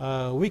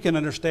we can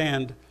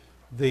understand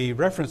the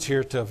reference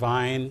here to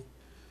vine,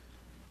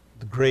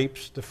 the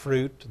grapes, the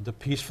fruit, the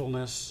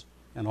peacefulness,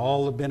 and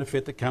all the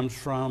benefit that comes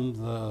from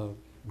the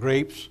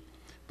grapes,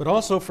 but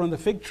also from the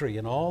fig tree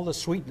and all the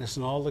sweetness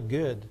and all the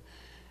good.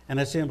 And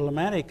it's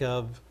emblematic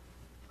of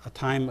a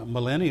time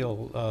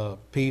millennial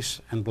peace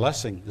and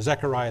blessing.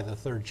 Zechariah, the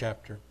 3rd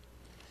chapter.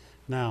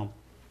 Now,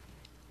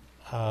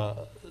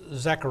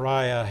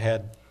 Zechariah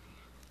had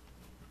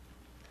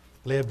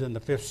lived in the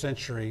 5th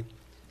century,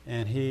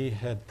 and he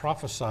had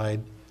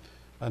prophesied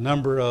through a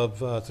number of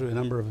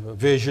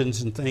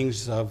visions and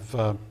things of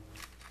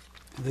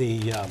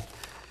the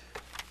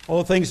all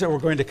the things that were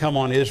going to come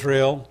on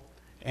Israel.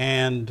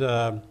 And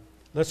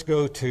let's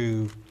go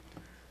to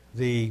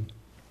the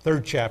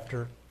 3rd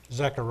chapter,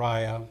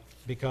 Zechariah,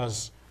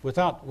 because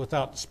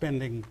without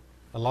spending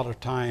a lot of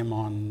time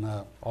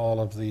on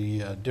all of the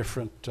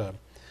different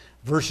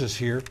verses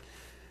here,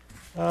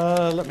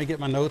 let me get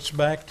my notes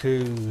back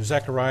to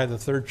Zechariah, the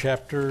 3rd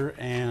chapter,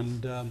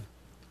 and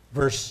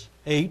verse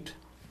 8.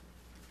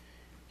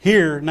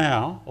 Hear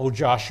now, O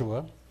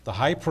Joshua, the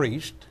high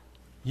priest,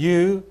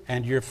 you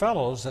and your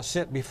fellows that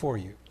sit before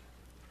you.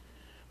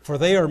 For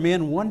they are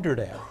men wondered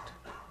at.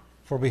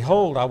 For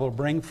behold, I will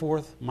bring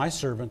forth my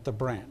servant the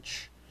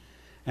branch.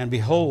 And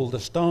behold, the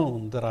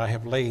stone that I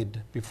have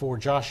laid before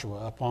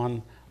Joshua,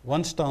 upon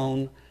one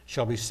stone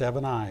shall be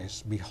 7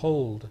 eyes.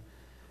 Behold,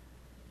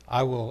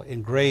 I will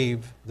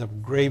engrave the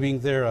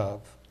graving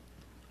thereof,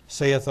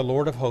 saith the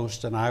Lord of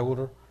hosts, and I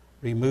will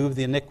remove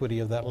the iniquity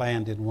of that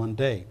land in one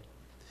day.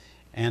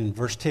 And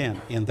verse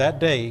 10, in that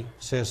day,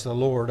 says the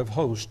Lord of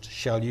hosts,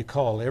 shall you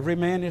call every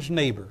man his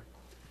neighbor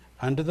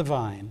under the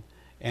vine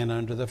and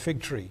under the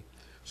fig tree.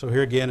 So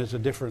here again is a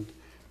different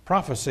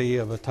prophecy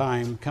of a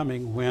time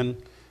coming when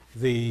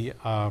the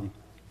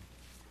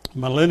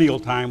millennial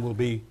time will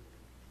be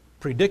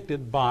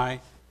predicted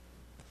by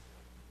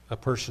a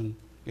person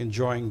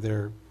enjoying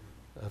their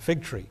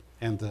fig tree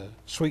and the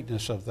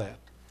sweetness of that.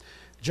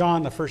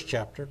 John, the 1st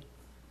chapter.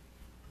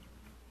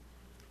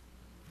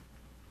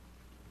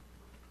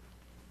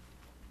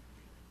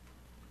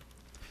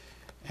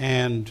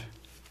 And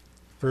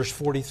verse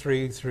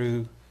 43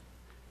 through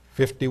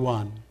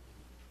 51.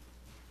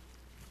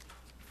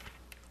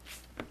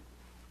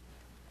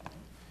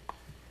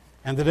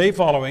 And the day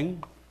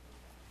following,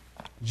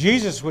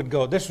 Jesus would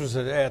go, this was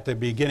at the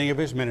beginning of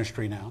his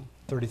ministry now,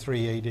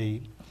 33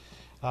 A.D.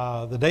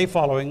 The day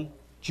following,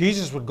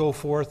 Jesus would go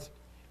forth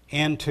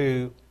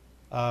into,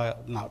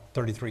 not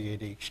 33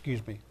 A.D.,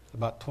 excuse me,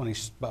 about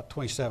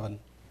 27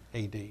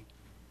 A.D.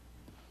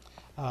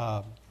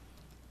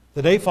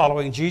 The day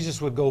following,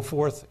 Jesus would go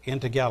forth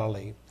into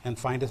Galilee and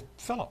findeth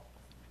Philip,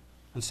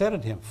 and said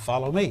unto him,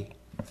 follow me.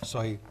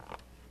 So he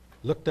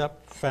looked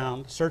up,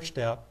 found, searched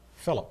out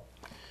Philip.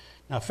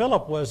 Now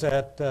Philip was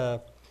at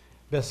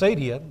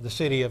Bethsaida, the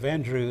city of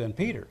Andrew and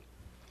Peter.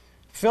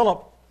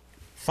 Philip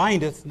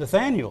findeth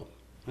Nathanael,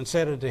 and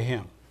said unto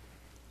him,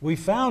 we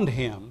found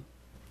him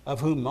of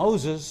whom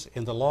Moses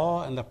in the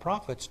law and the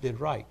prophets did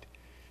write,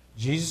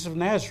 Jesus of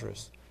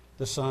Nazareth,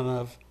 the son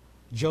of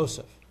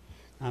Joseph.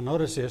 Now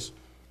notice this.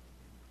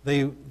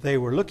 They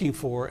were looking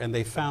for, and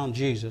they found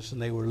Jesus,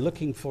 and they were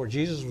looking for,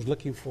 Jesus was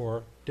looking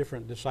for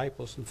different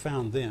disciples and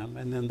found them,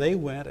 and then they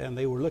went and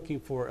they were looking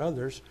for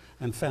others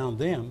and found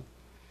them.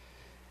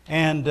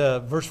 And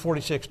verse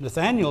 46,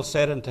 Nathanael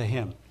said unto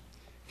him,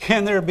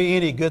 can there be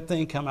any good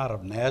thing come out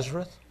of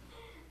Nazareth?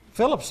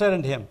 Philip said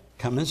unto him,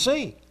 come and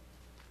see.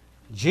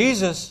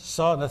 Jesus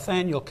saw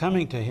Nathanael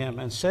coming to him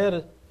and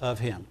said of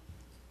him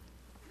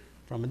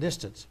from a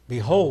distance,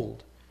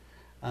 behold,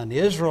 an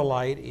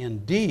Israelite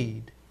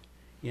indeed,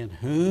 in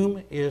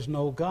whom is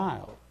no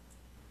guile.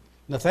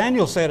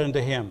 Nathanael said unto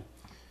him,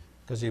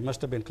 because he must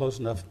have been close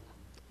enough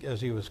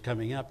as he was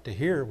coming up to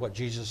hear what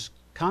Jesus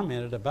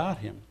commented about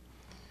him.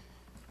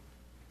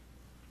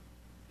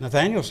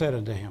 Nathanael said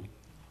unto him,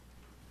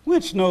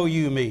 whence know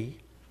you me?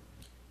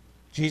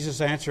 Jesus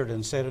answered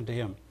and said unto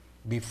him,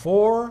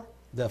 before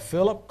the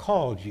Philip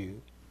called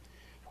you,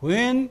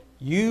 when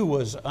you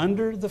was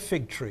under the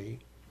fig tree,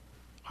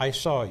 I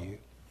saw you.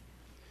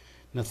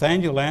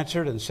 Nathanael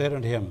answered and said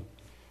unto him,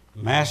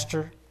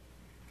 Master,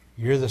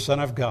 you're the Son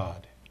of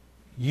God.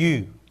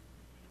 You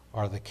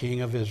are the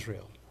King of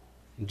Israel.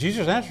 And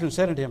Jesus answered and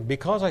said unto him,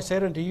 because I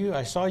said unto you,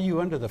 I saw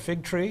you under the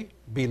fig tree,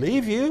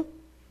 believe you?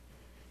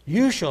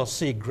 You shall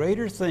see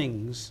greater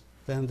things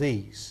than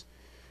these.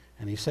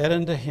 And he said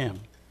unto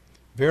him,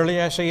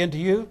 verily I say unto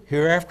you,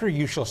 hereafter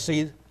you shall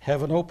see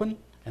heaven open,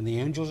 and the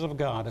angels of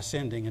God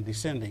ascending and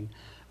descending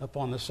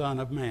upon the Son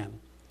of Man.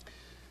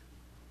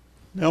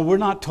 Now we're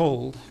not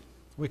told,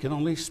 we can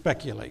only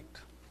speculate.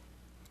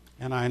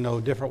 And I know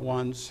different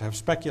ones have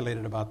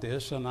speculated about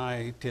this, and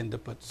I tend to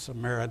put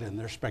some merit in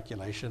their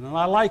speculation, and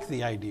I like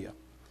the idea.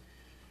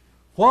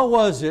 What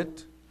was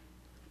it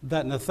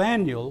that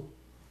Nathanael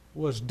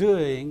was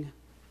doing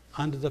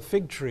under the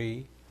fig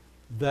tree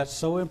that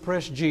so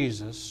impressed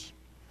Jesus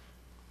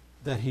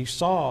that he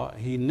saw,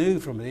 he knew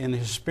from in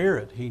his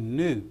spirit, he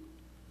knew?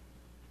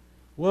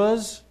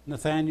 Was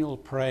Nathanael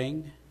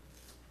praying?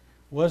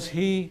 Was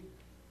he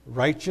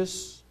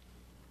righteous?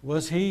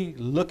 Was he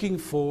looking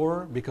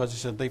for, because he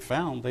said they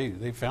found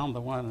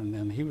the one,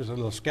 and he was a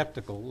little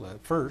skeptical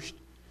at first,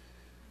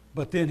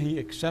 but then he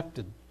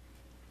accepted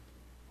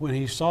when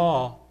he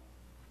saw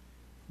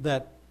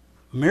that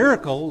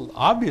miracle,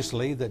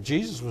 obviously, that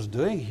Jesus was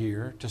doing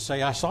here, to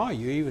say, I saw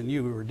you, even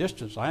you were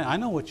distant. I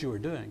know what you were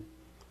doing.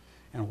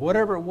 And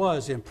whatever it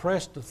was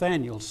impressed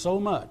Nathanael so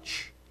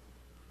much.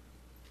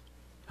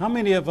 How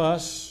many of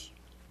us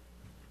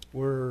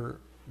were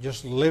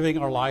just living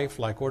our life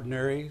like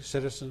ordinary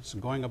citizens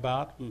and going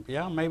about?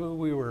 Yeah, maybe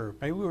we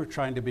were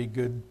trying to be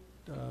good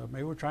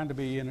maybe we're trying to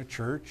be in a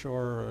church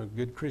or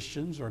good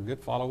Christians or good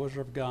followers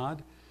of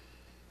God.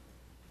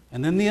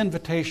 And then the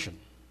invitation,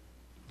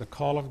 the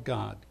call of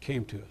God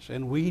came to us.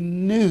 And we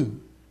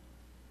knew,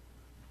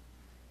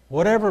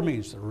 whatever it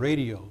means, the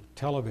radio,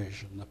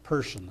 television, the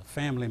person, the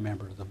family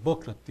member, the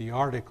booklet, the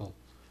article,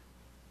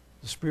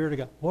 the Spirit of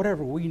God,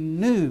 whatever, we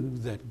knew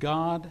that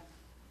God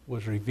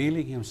was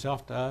revealing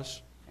Himself to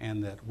us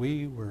and that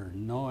we were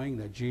knowing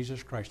that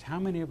Jesus Christ. How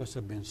many of us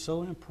have been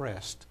so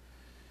impressed?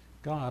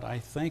 God, I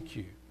thank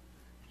you.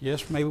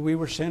 Yes, maybe we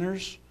were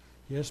sinners.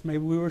 Yes, maybe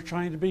we were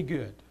trying to be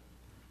good,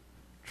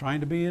 trying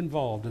to be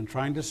involved and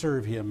trying to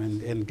serve Him.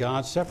 And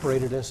God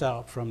separated us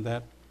out from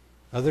that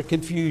other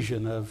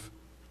confusion of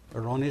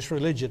erroneous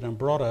religion and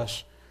brought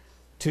us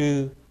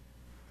to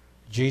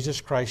Jesus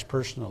Christ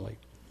personally.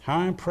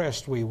 How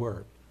impressed we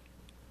were.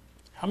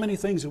 How many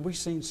things have we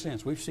seen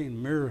since? We've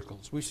seen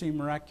miracles. We've seen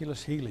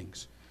miraculous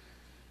healings.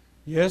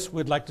 Yes,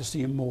 we'd like to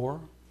see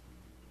more.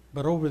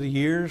 But over the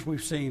years,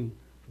 we've seen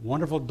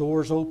wonderful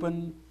doors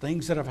open,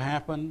 things that have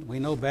happened. We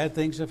know bad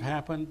things have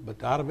happened,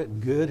 but out of it,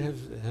 good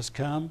has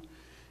come.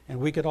 And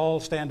we could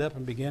all stand up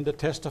and begin to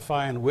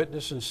testify and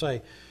witness and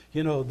say,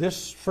 you know,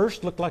 this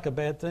first looked like a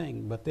bad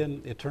thing, but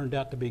then it turned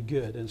out to be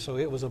good. And so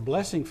it was a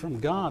blessing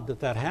from God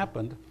that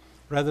happened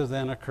rather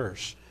than a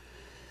curse.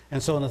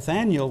 And so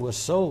Nathanael was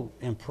so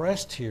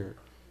impressed here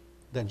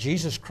that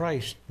Jesus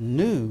Christ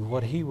knew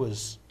what he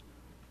was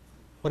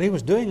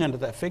doing under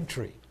that fig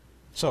tree.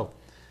 So,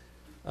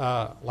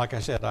 like I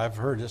said, I've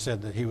heard it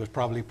said that he was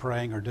probably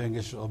praying or doing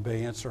his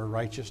obedience or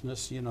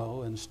righteousness, you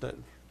know, instead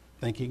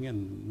thinking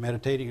and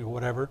meditating or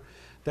whatever.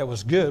 That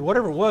was good.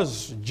 Whatever it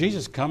was,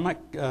 Jesus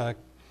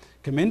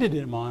commended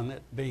him on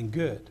it being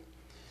good.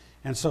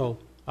 And so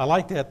I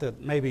like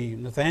that maybe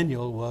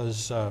Nathanael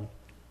was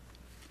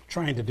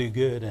trying to do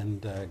good,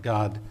 and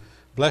God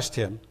blessed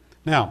him.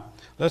 Now,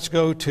 let's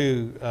go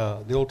to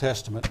the Old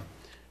Testament,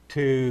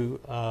 to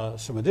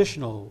some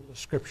additional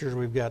scriptures.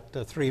 We've got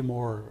 3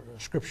 more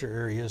scripture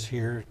areas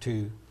here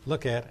to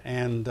look at,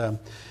 and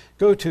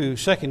go to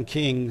 2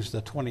 Kings,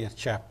 the 20th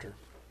chapter.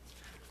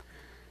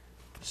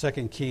 2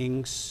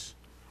 Kings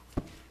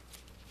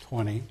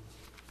 20.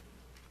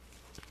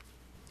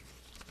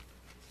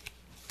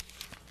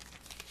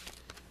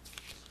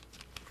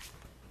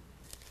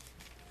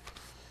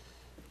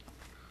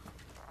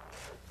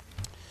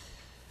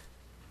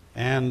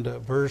 And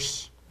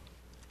verse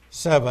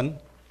 7,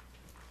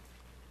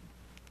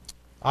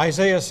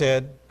 Isaiah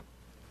said,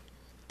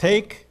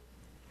 "Take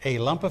a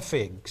lump of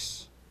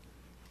figs."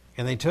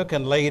 And they took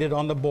and laid it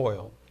on the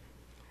boil,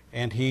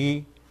 and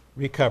he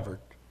recovered.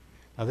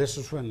 Now this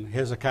is when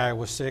Hezekiah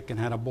was sick and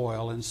had a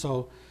boil, and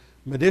so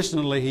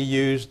medicinally he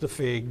used the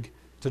fig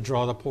to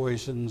draw the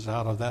poisons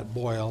out of that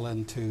boil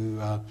and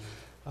to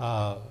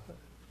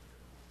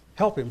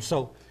help him.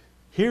 So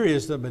here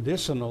is the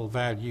medicinal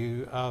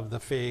value of the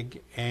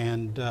fig,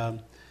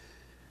 and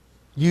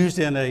used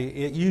in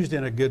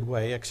a good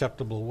way,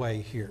 acceptable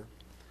way here.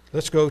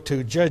 Let's go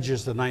to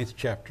Judges, the 9th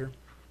chapter,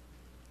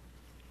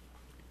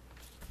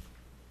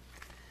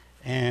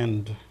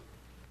 and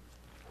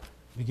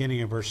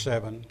beginning of verse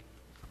 7.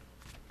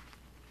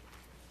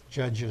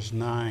 Judges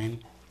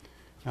 9.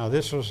 Now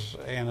this was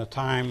in a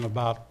time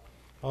about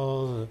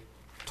the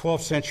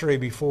 12th century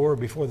before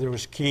there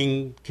was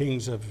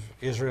kings of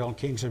Israel and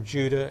kings of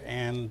Judah,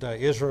 and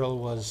Israel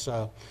was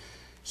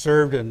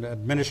served and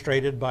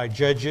administrated by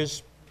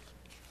judges.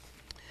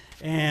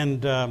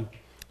 And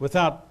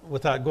without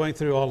going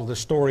through all of the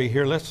story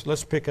here,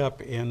 let's pick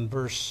up in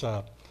verse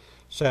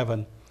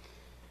 7.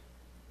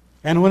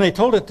 And when they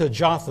told it to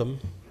Jotham,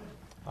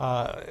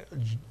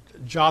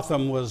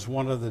 Jotham was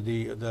one of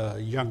the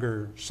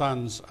younger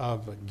sons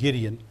of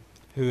Gideon,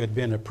 who had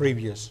been a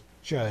previous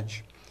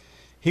judge.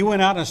 He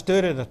went out and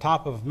stood at the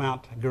top of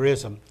Mount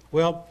Gerizim.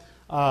 Well,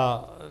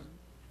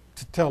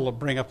 to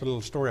bring up a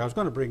little story, I was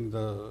going to bring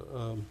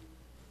the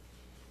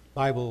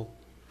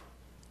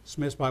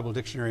Smith's Bible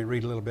Dictionary, and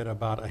read a little bit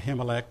about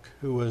Ahimelech,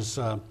 who was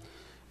a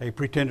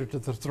pretender to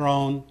the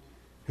throne,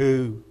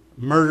 who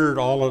murdered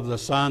all of the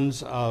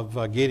sons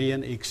of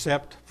Gideon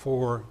except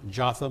for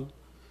Jotham.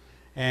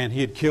 And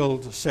he had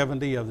killed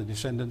 70 of the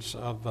descendants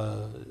of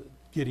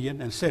Gideon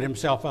and set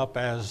himself up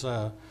as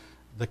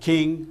the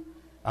king.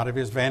 Out of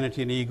his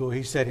vanity and ego,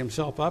 he set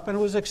himself up and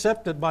was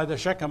accepted by the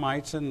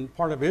Shechemites and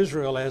part of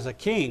Israel as a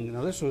king.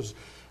 Now, this was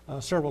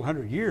several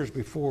hundred years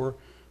before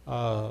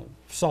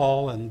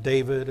Saul and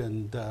David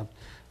and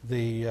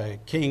the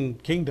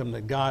kingdom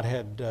that God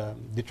had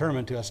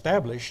determined to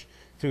establish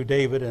through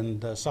David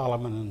and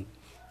Solomon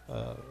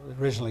and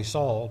originally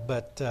Saul.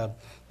 But that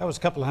was a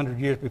couple of hundred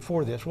years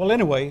before this. Well,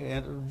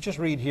 anyway, just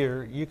read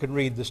here. You can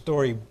read the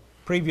story,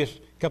 previous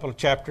couple of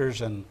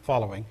chapters and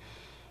following.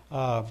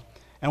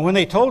 And when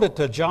they told it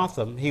to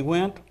Jotham, he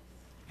went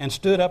and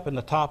stood up in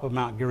the top of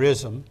Mount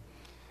Gerizim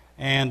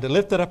and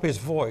lifted up his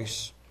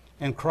voice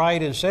and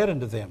cried and said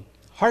unto them,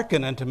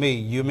 "Hearken unto me,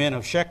 you men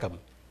of Shechem,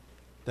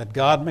 that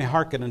God may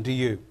hearken unto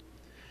you.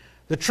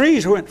 The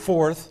trees went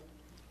forth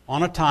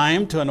on a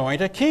time to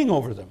anoint a king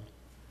over them.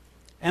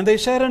 And they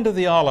said unto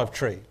the olive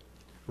tree,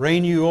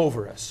 Reign you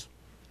over us.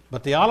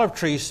 But the olive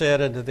tree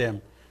said unto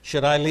them,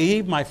 Should I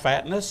leave my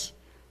fatness,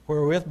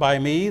 wherewith by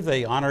me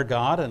they honor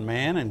God and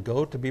man, and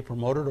go to be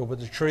promoted over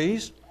the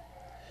trees?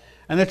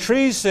 And the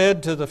trees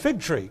said to the fig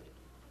tree,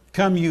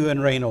 Come you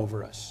and reign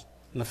over us.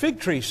 And the fig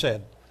tree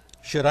said,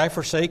 Should I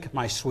forsake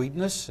my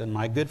sweetness and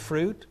my good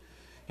fruit,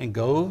 and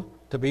go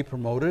to be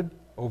promoted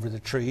over the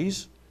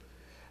trees?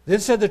 Then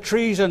said the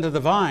trees unto the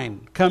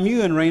vine, Come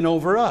you and reign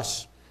over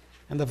us.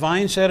 And the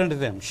vine said unto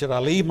them, Should I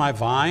leave my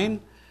vine,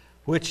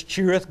 which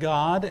cheereth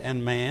God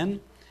and man,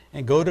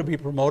 and go to be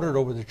promoted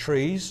over the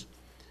trees?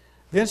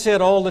 Then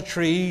said all the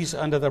trees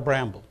unto the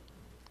bramble,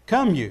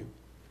 Come you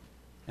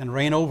and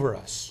reign over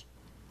us.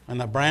 And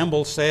the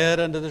bramble said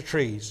unto the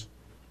trees,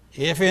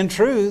 If in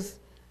truth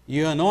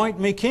you anoint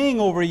me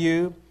king over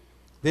you,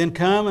 then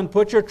come and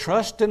put your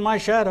trust in my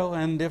shadow,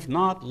 and if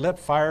not, let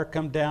fire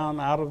come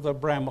out of the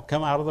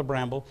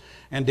bramble,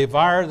 and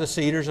devour the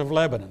cedars of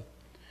Lebanon.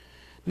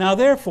 Now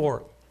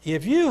therefore,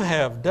 if you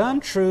have done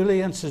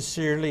truly and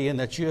sincerely in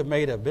that you have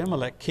made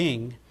Abimelech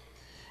king,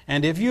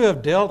 and if you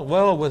have dealt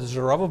well with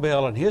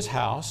Zerubbabel and his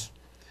house,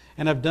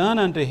 and have done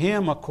unto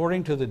him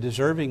according to the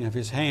deserving of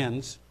his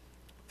hands,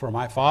 for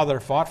my father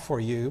fought for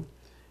you,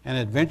 and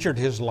adventured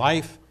his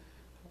life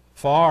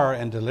far,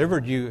 and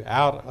delivered you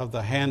out of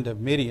the hand of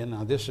Midian.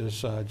 Now this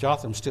is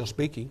Jotham still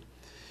speaking.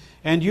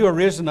 And you are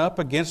risen up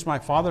against my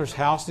father's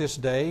house this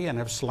day, and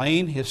have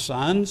slain his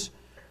sons,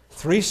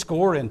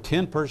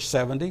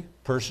 70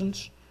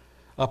 persons,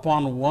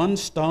 upon one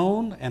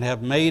stone, and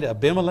have made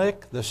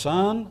Abimelech, the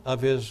son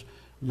of his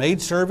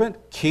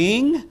maidservant,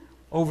 king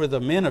over the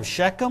men of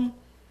Shechem,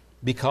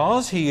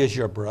 because he is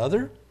your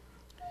brother.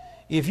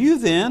 If you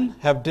then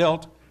have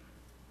dealt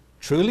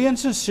truly and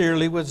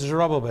sincerely with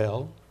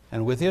Zerubbabel,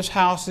 and with his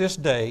house this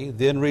day,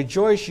 then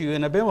rejoice you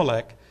in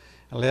Abimelech,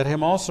 and let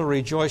him also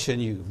rejoice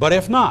in you. But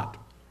if not,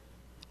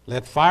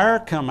 let fire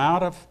come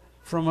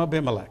from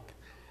Abimelech,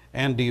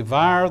 and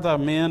devour the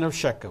men of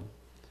Shechem,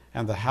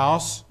 and the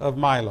house of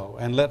Milo.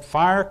 And let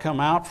fire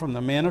come out from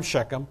the men of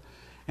Shechem,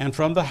 and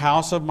from the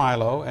house of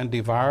Milo, and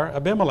devour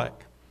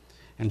Abimelech.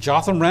 And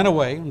Jotham ran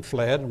away, and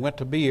fled, and went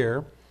to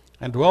Beer,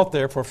 and dwelt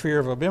there for fear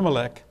of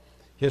Abimelech,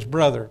 his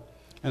brother.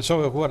 And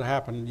so what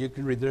happened, you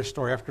can read this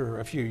story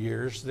after a few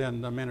years,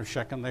 then the men of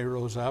Shechem, they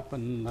rose up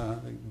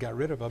and got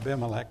rid of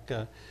Abimelech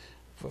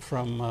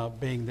from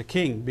being the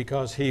king,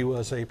 because he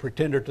was a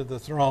pretender to the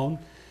throne,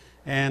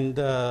 and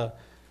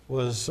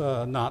was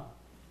not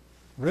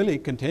really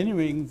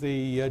continuing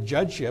the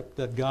judgeship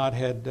that God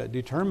had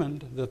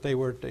determined that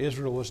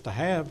Israel was to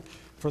have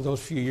for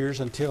those few years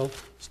until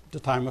the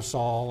time of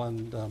Saul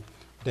and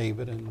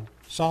David and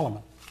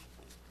Solomon.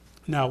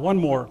 Now, one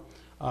more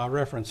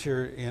reference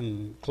here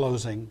in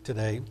closing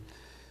today.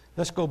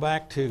 Let's go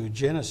back to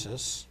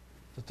Genesis,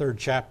 the 3rd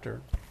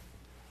chapter.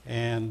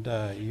 And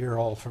you're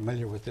all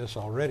familiar with this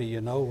already. You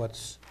know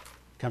what's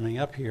coming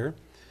up here.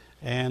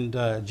 And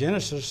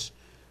Genesis,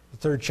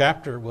 the 3rd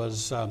chapter,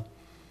 was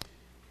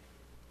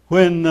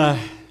when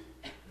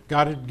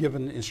God had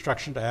given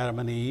instruction to Adam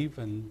and Eve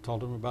and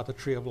told them about the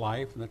tree of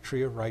life and the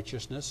tree of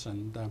righteousness.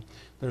 And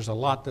there's a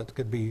lot that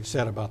could be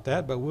said about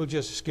that, but we'll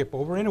just skip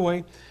over.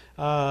 Anyway,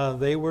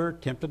 they were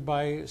tempted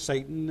by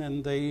Satan,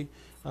 and they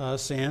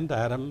sinned.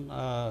 Adam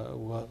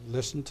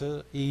listened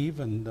to Eve,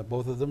 and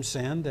both of them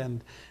sinned.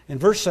 And in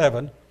verse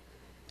 7,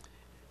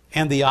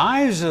 and the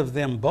eyes of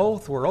them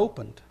both were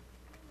opened,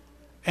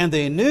 and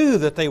they knew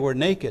that they were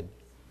naked,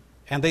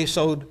 and they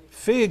sewed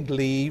fig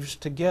leaves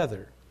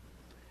together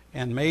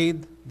and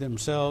made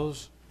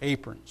themselves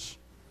aprons.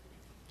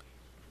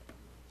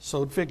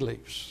 Sewed fig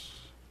leaves.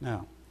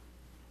 Now,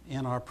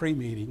 in our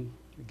pre-meeting,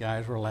 the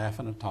guys were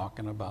laughing and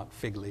talking about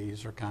fig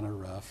leaves are kind of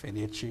rough and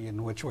itchy,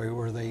 and which way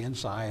were they,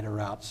 inside or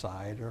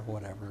outside or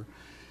whatever.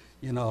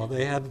 You know,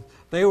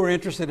 they were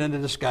interested in a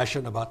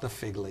discussion about the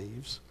fig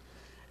leaves.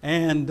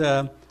 And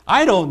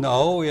I don't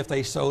know if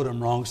they sewed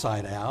them wrong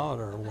side out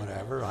or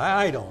whatever.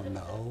 I don't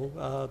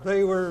know.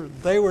 They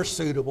were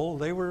suitable.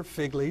 They were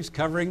fig leaves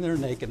covering their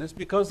nakedness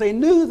because they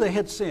knew they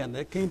had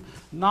sinned.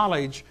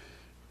 Knowledge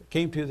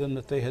came to them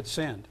that they had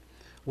sinned.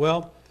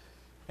 Well,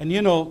 and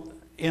you know,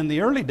 in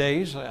the early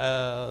days,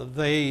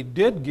 they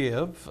did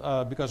give,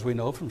 because we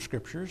know from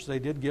Scriptures, they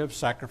did give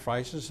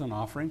sacrifices and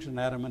offerings, and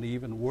Adam and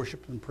Eve, and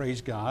worshiped and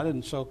praised God.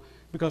 And so,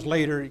 because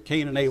later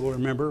Cain and Abel,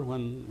 remember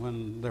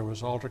when there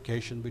was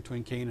altercation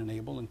between Cain and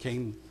Abel, and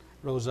Cain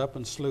rose up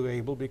and slew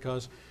Abel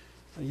because,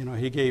 you know,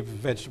 he gave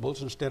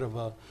vegetables instead of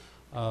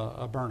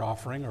a burnt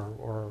offering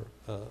or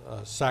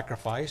a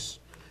sacrifice.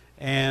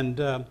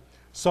 And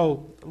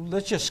so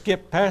let's just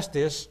skip past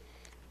this.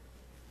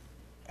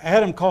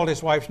 Adam called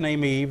his wife's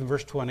name Eve,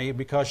 verse 20,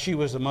 because she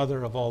was the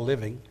mother of all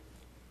living.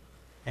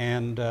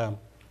 And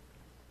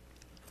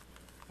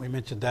we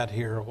mentioned that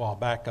here a while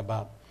back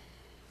about,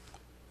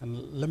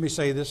 and let me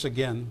say this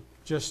again,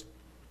 just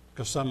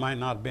because some might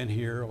not have been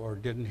here or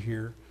didn't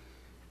hear.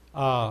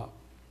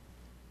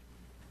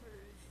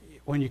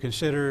 When you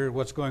consider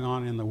what's going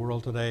on in the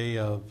world today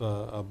of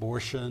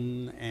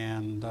abortion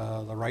and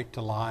the right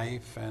to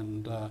life,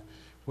 and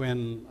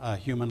when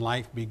human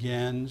life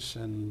begins,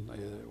 and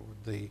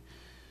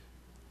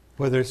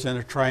whether it's in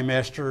a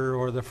trimester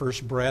or the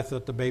first breath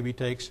that the baby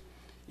takes.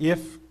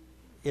 If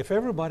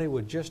everybody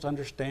would just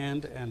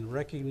understand and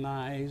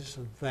recognize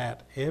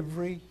that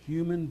every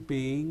human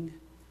being,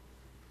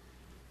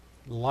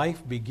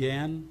 life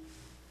began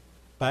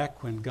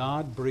back when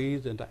God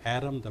breathed into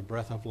Adam the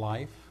breath of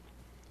life.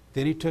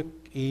 Then he took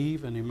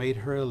Eve and he made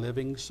her a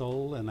living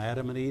soul, and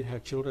Adam and Eve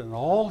have children. And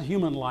all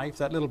human life,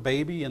 that little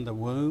baby in the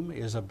womb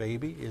is a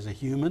baby, is a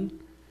human.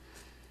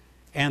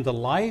 And the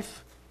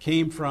life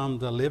came from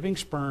the living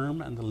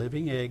sperm and the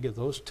living egg of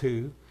those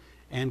two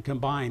and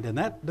combined. And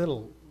that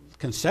little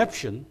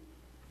conception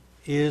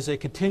is a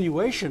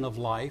continuation of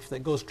life that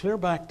goes clear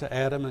back to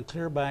Adam and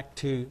clear back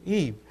to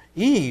Eve.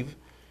 Eve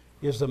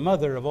is the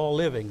mother of all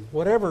living.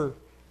 Whatever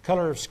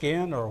color of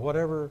skin or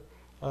whatever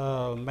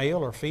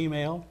male or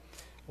female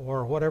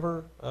or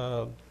whatever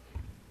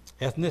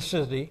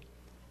ethnicity,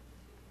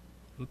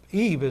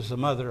 Eve is the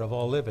mother of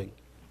all living.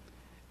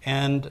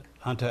 And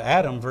unto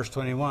Adam, verse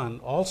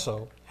 21,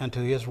 also, and to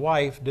his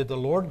wife did the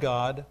Lord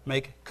God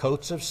make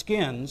coats of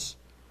skins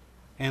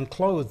and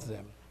clothe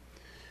them.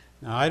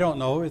 Now, I don't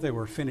know if they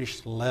were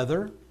finished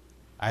leather.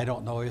 I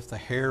don't know if the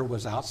hair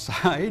was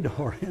outside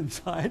or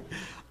inside.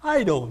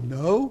 I don't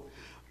know.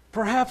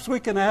 Perhaps we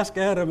can ask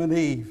Adam and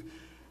Eve,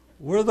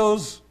 were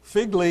those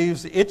fig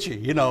leaves itchy?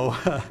 You know,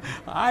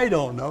 I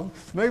don't know.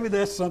 Maybe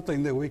that's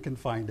something that we can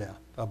find out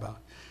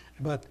about.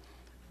 But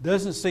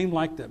doesn't seem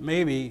like that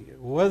maybe,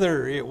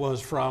 whether it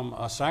was from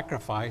a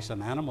sacrifice,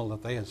 an animal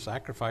that they had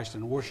sacrificed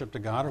and worshiped to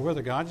God, or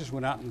whether God just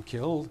went out and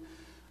killed,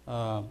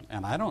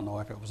 and I don't know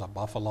if it was a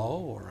buffalo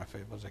or if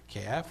it was a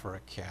calf or a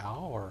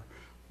cow or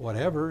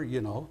whatever,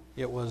 you know.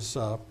 It was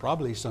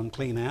probably some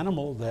clean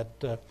animal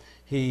that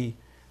he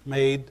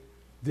made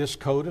this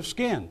coat of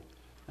skin.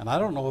 And I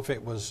don't know if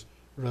it was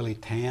really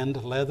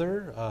tanned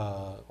leather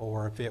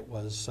or if it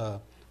was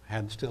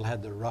still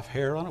had the rough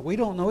hair on it. We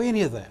don't know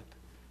any of that.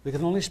 We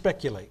can only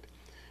speculate.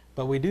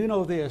 But we do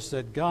know this,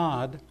 that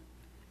God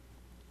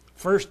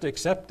first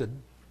accepted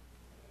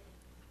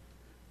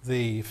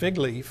the fig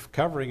leaf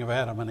covering of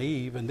Adam and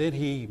Eve, and then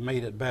he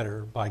made it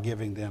better by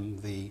giving them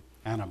the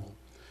animal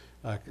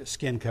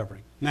skin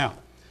covering. Now,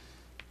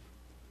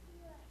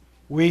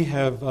 we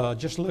have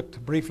just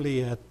looked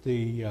briefly at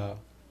the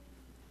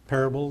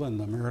parable and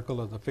the miracle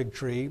of the fig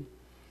tree,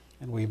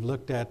 and we've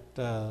looked at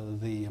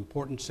the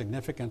important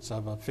significance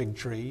of a fig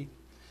tree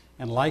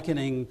and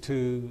likening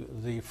to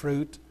the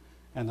fruit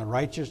and the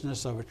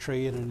righteousness of a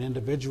tree on an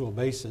individual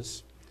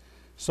basis.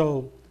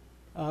 So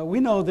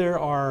we know there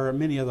are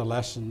many other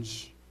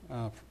lessons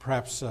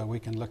perhaps we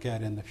can look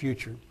at in the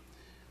future.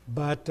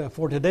 But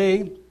for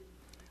today,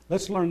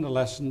 let's learn the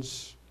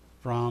lessons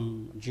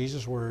from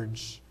Jesus'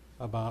 words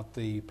about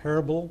the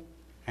parable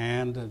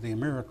and the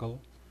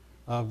miracle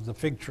of the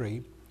fig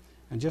tree,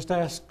 and just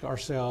ask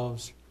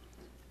ourselves,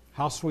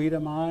 how sweet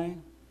am I?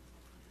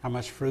 How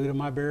much fruit am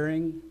I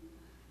bearing?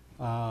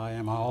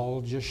 Am I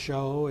all just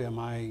show? Am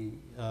I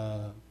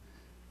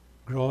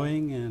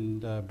growing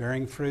and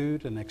bearing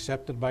fruit and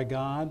accepted by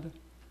God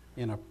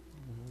in a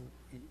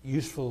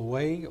useful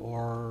way?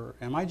 Or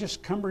am I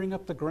just cumbering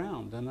up the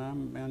ground and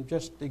I'm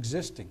just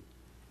existing?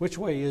 Which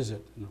way is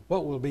it?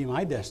 What will be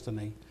my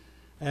destiny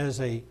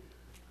as a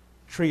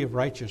tree of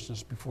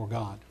righteousness before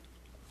God?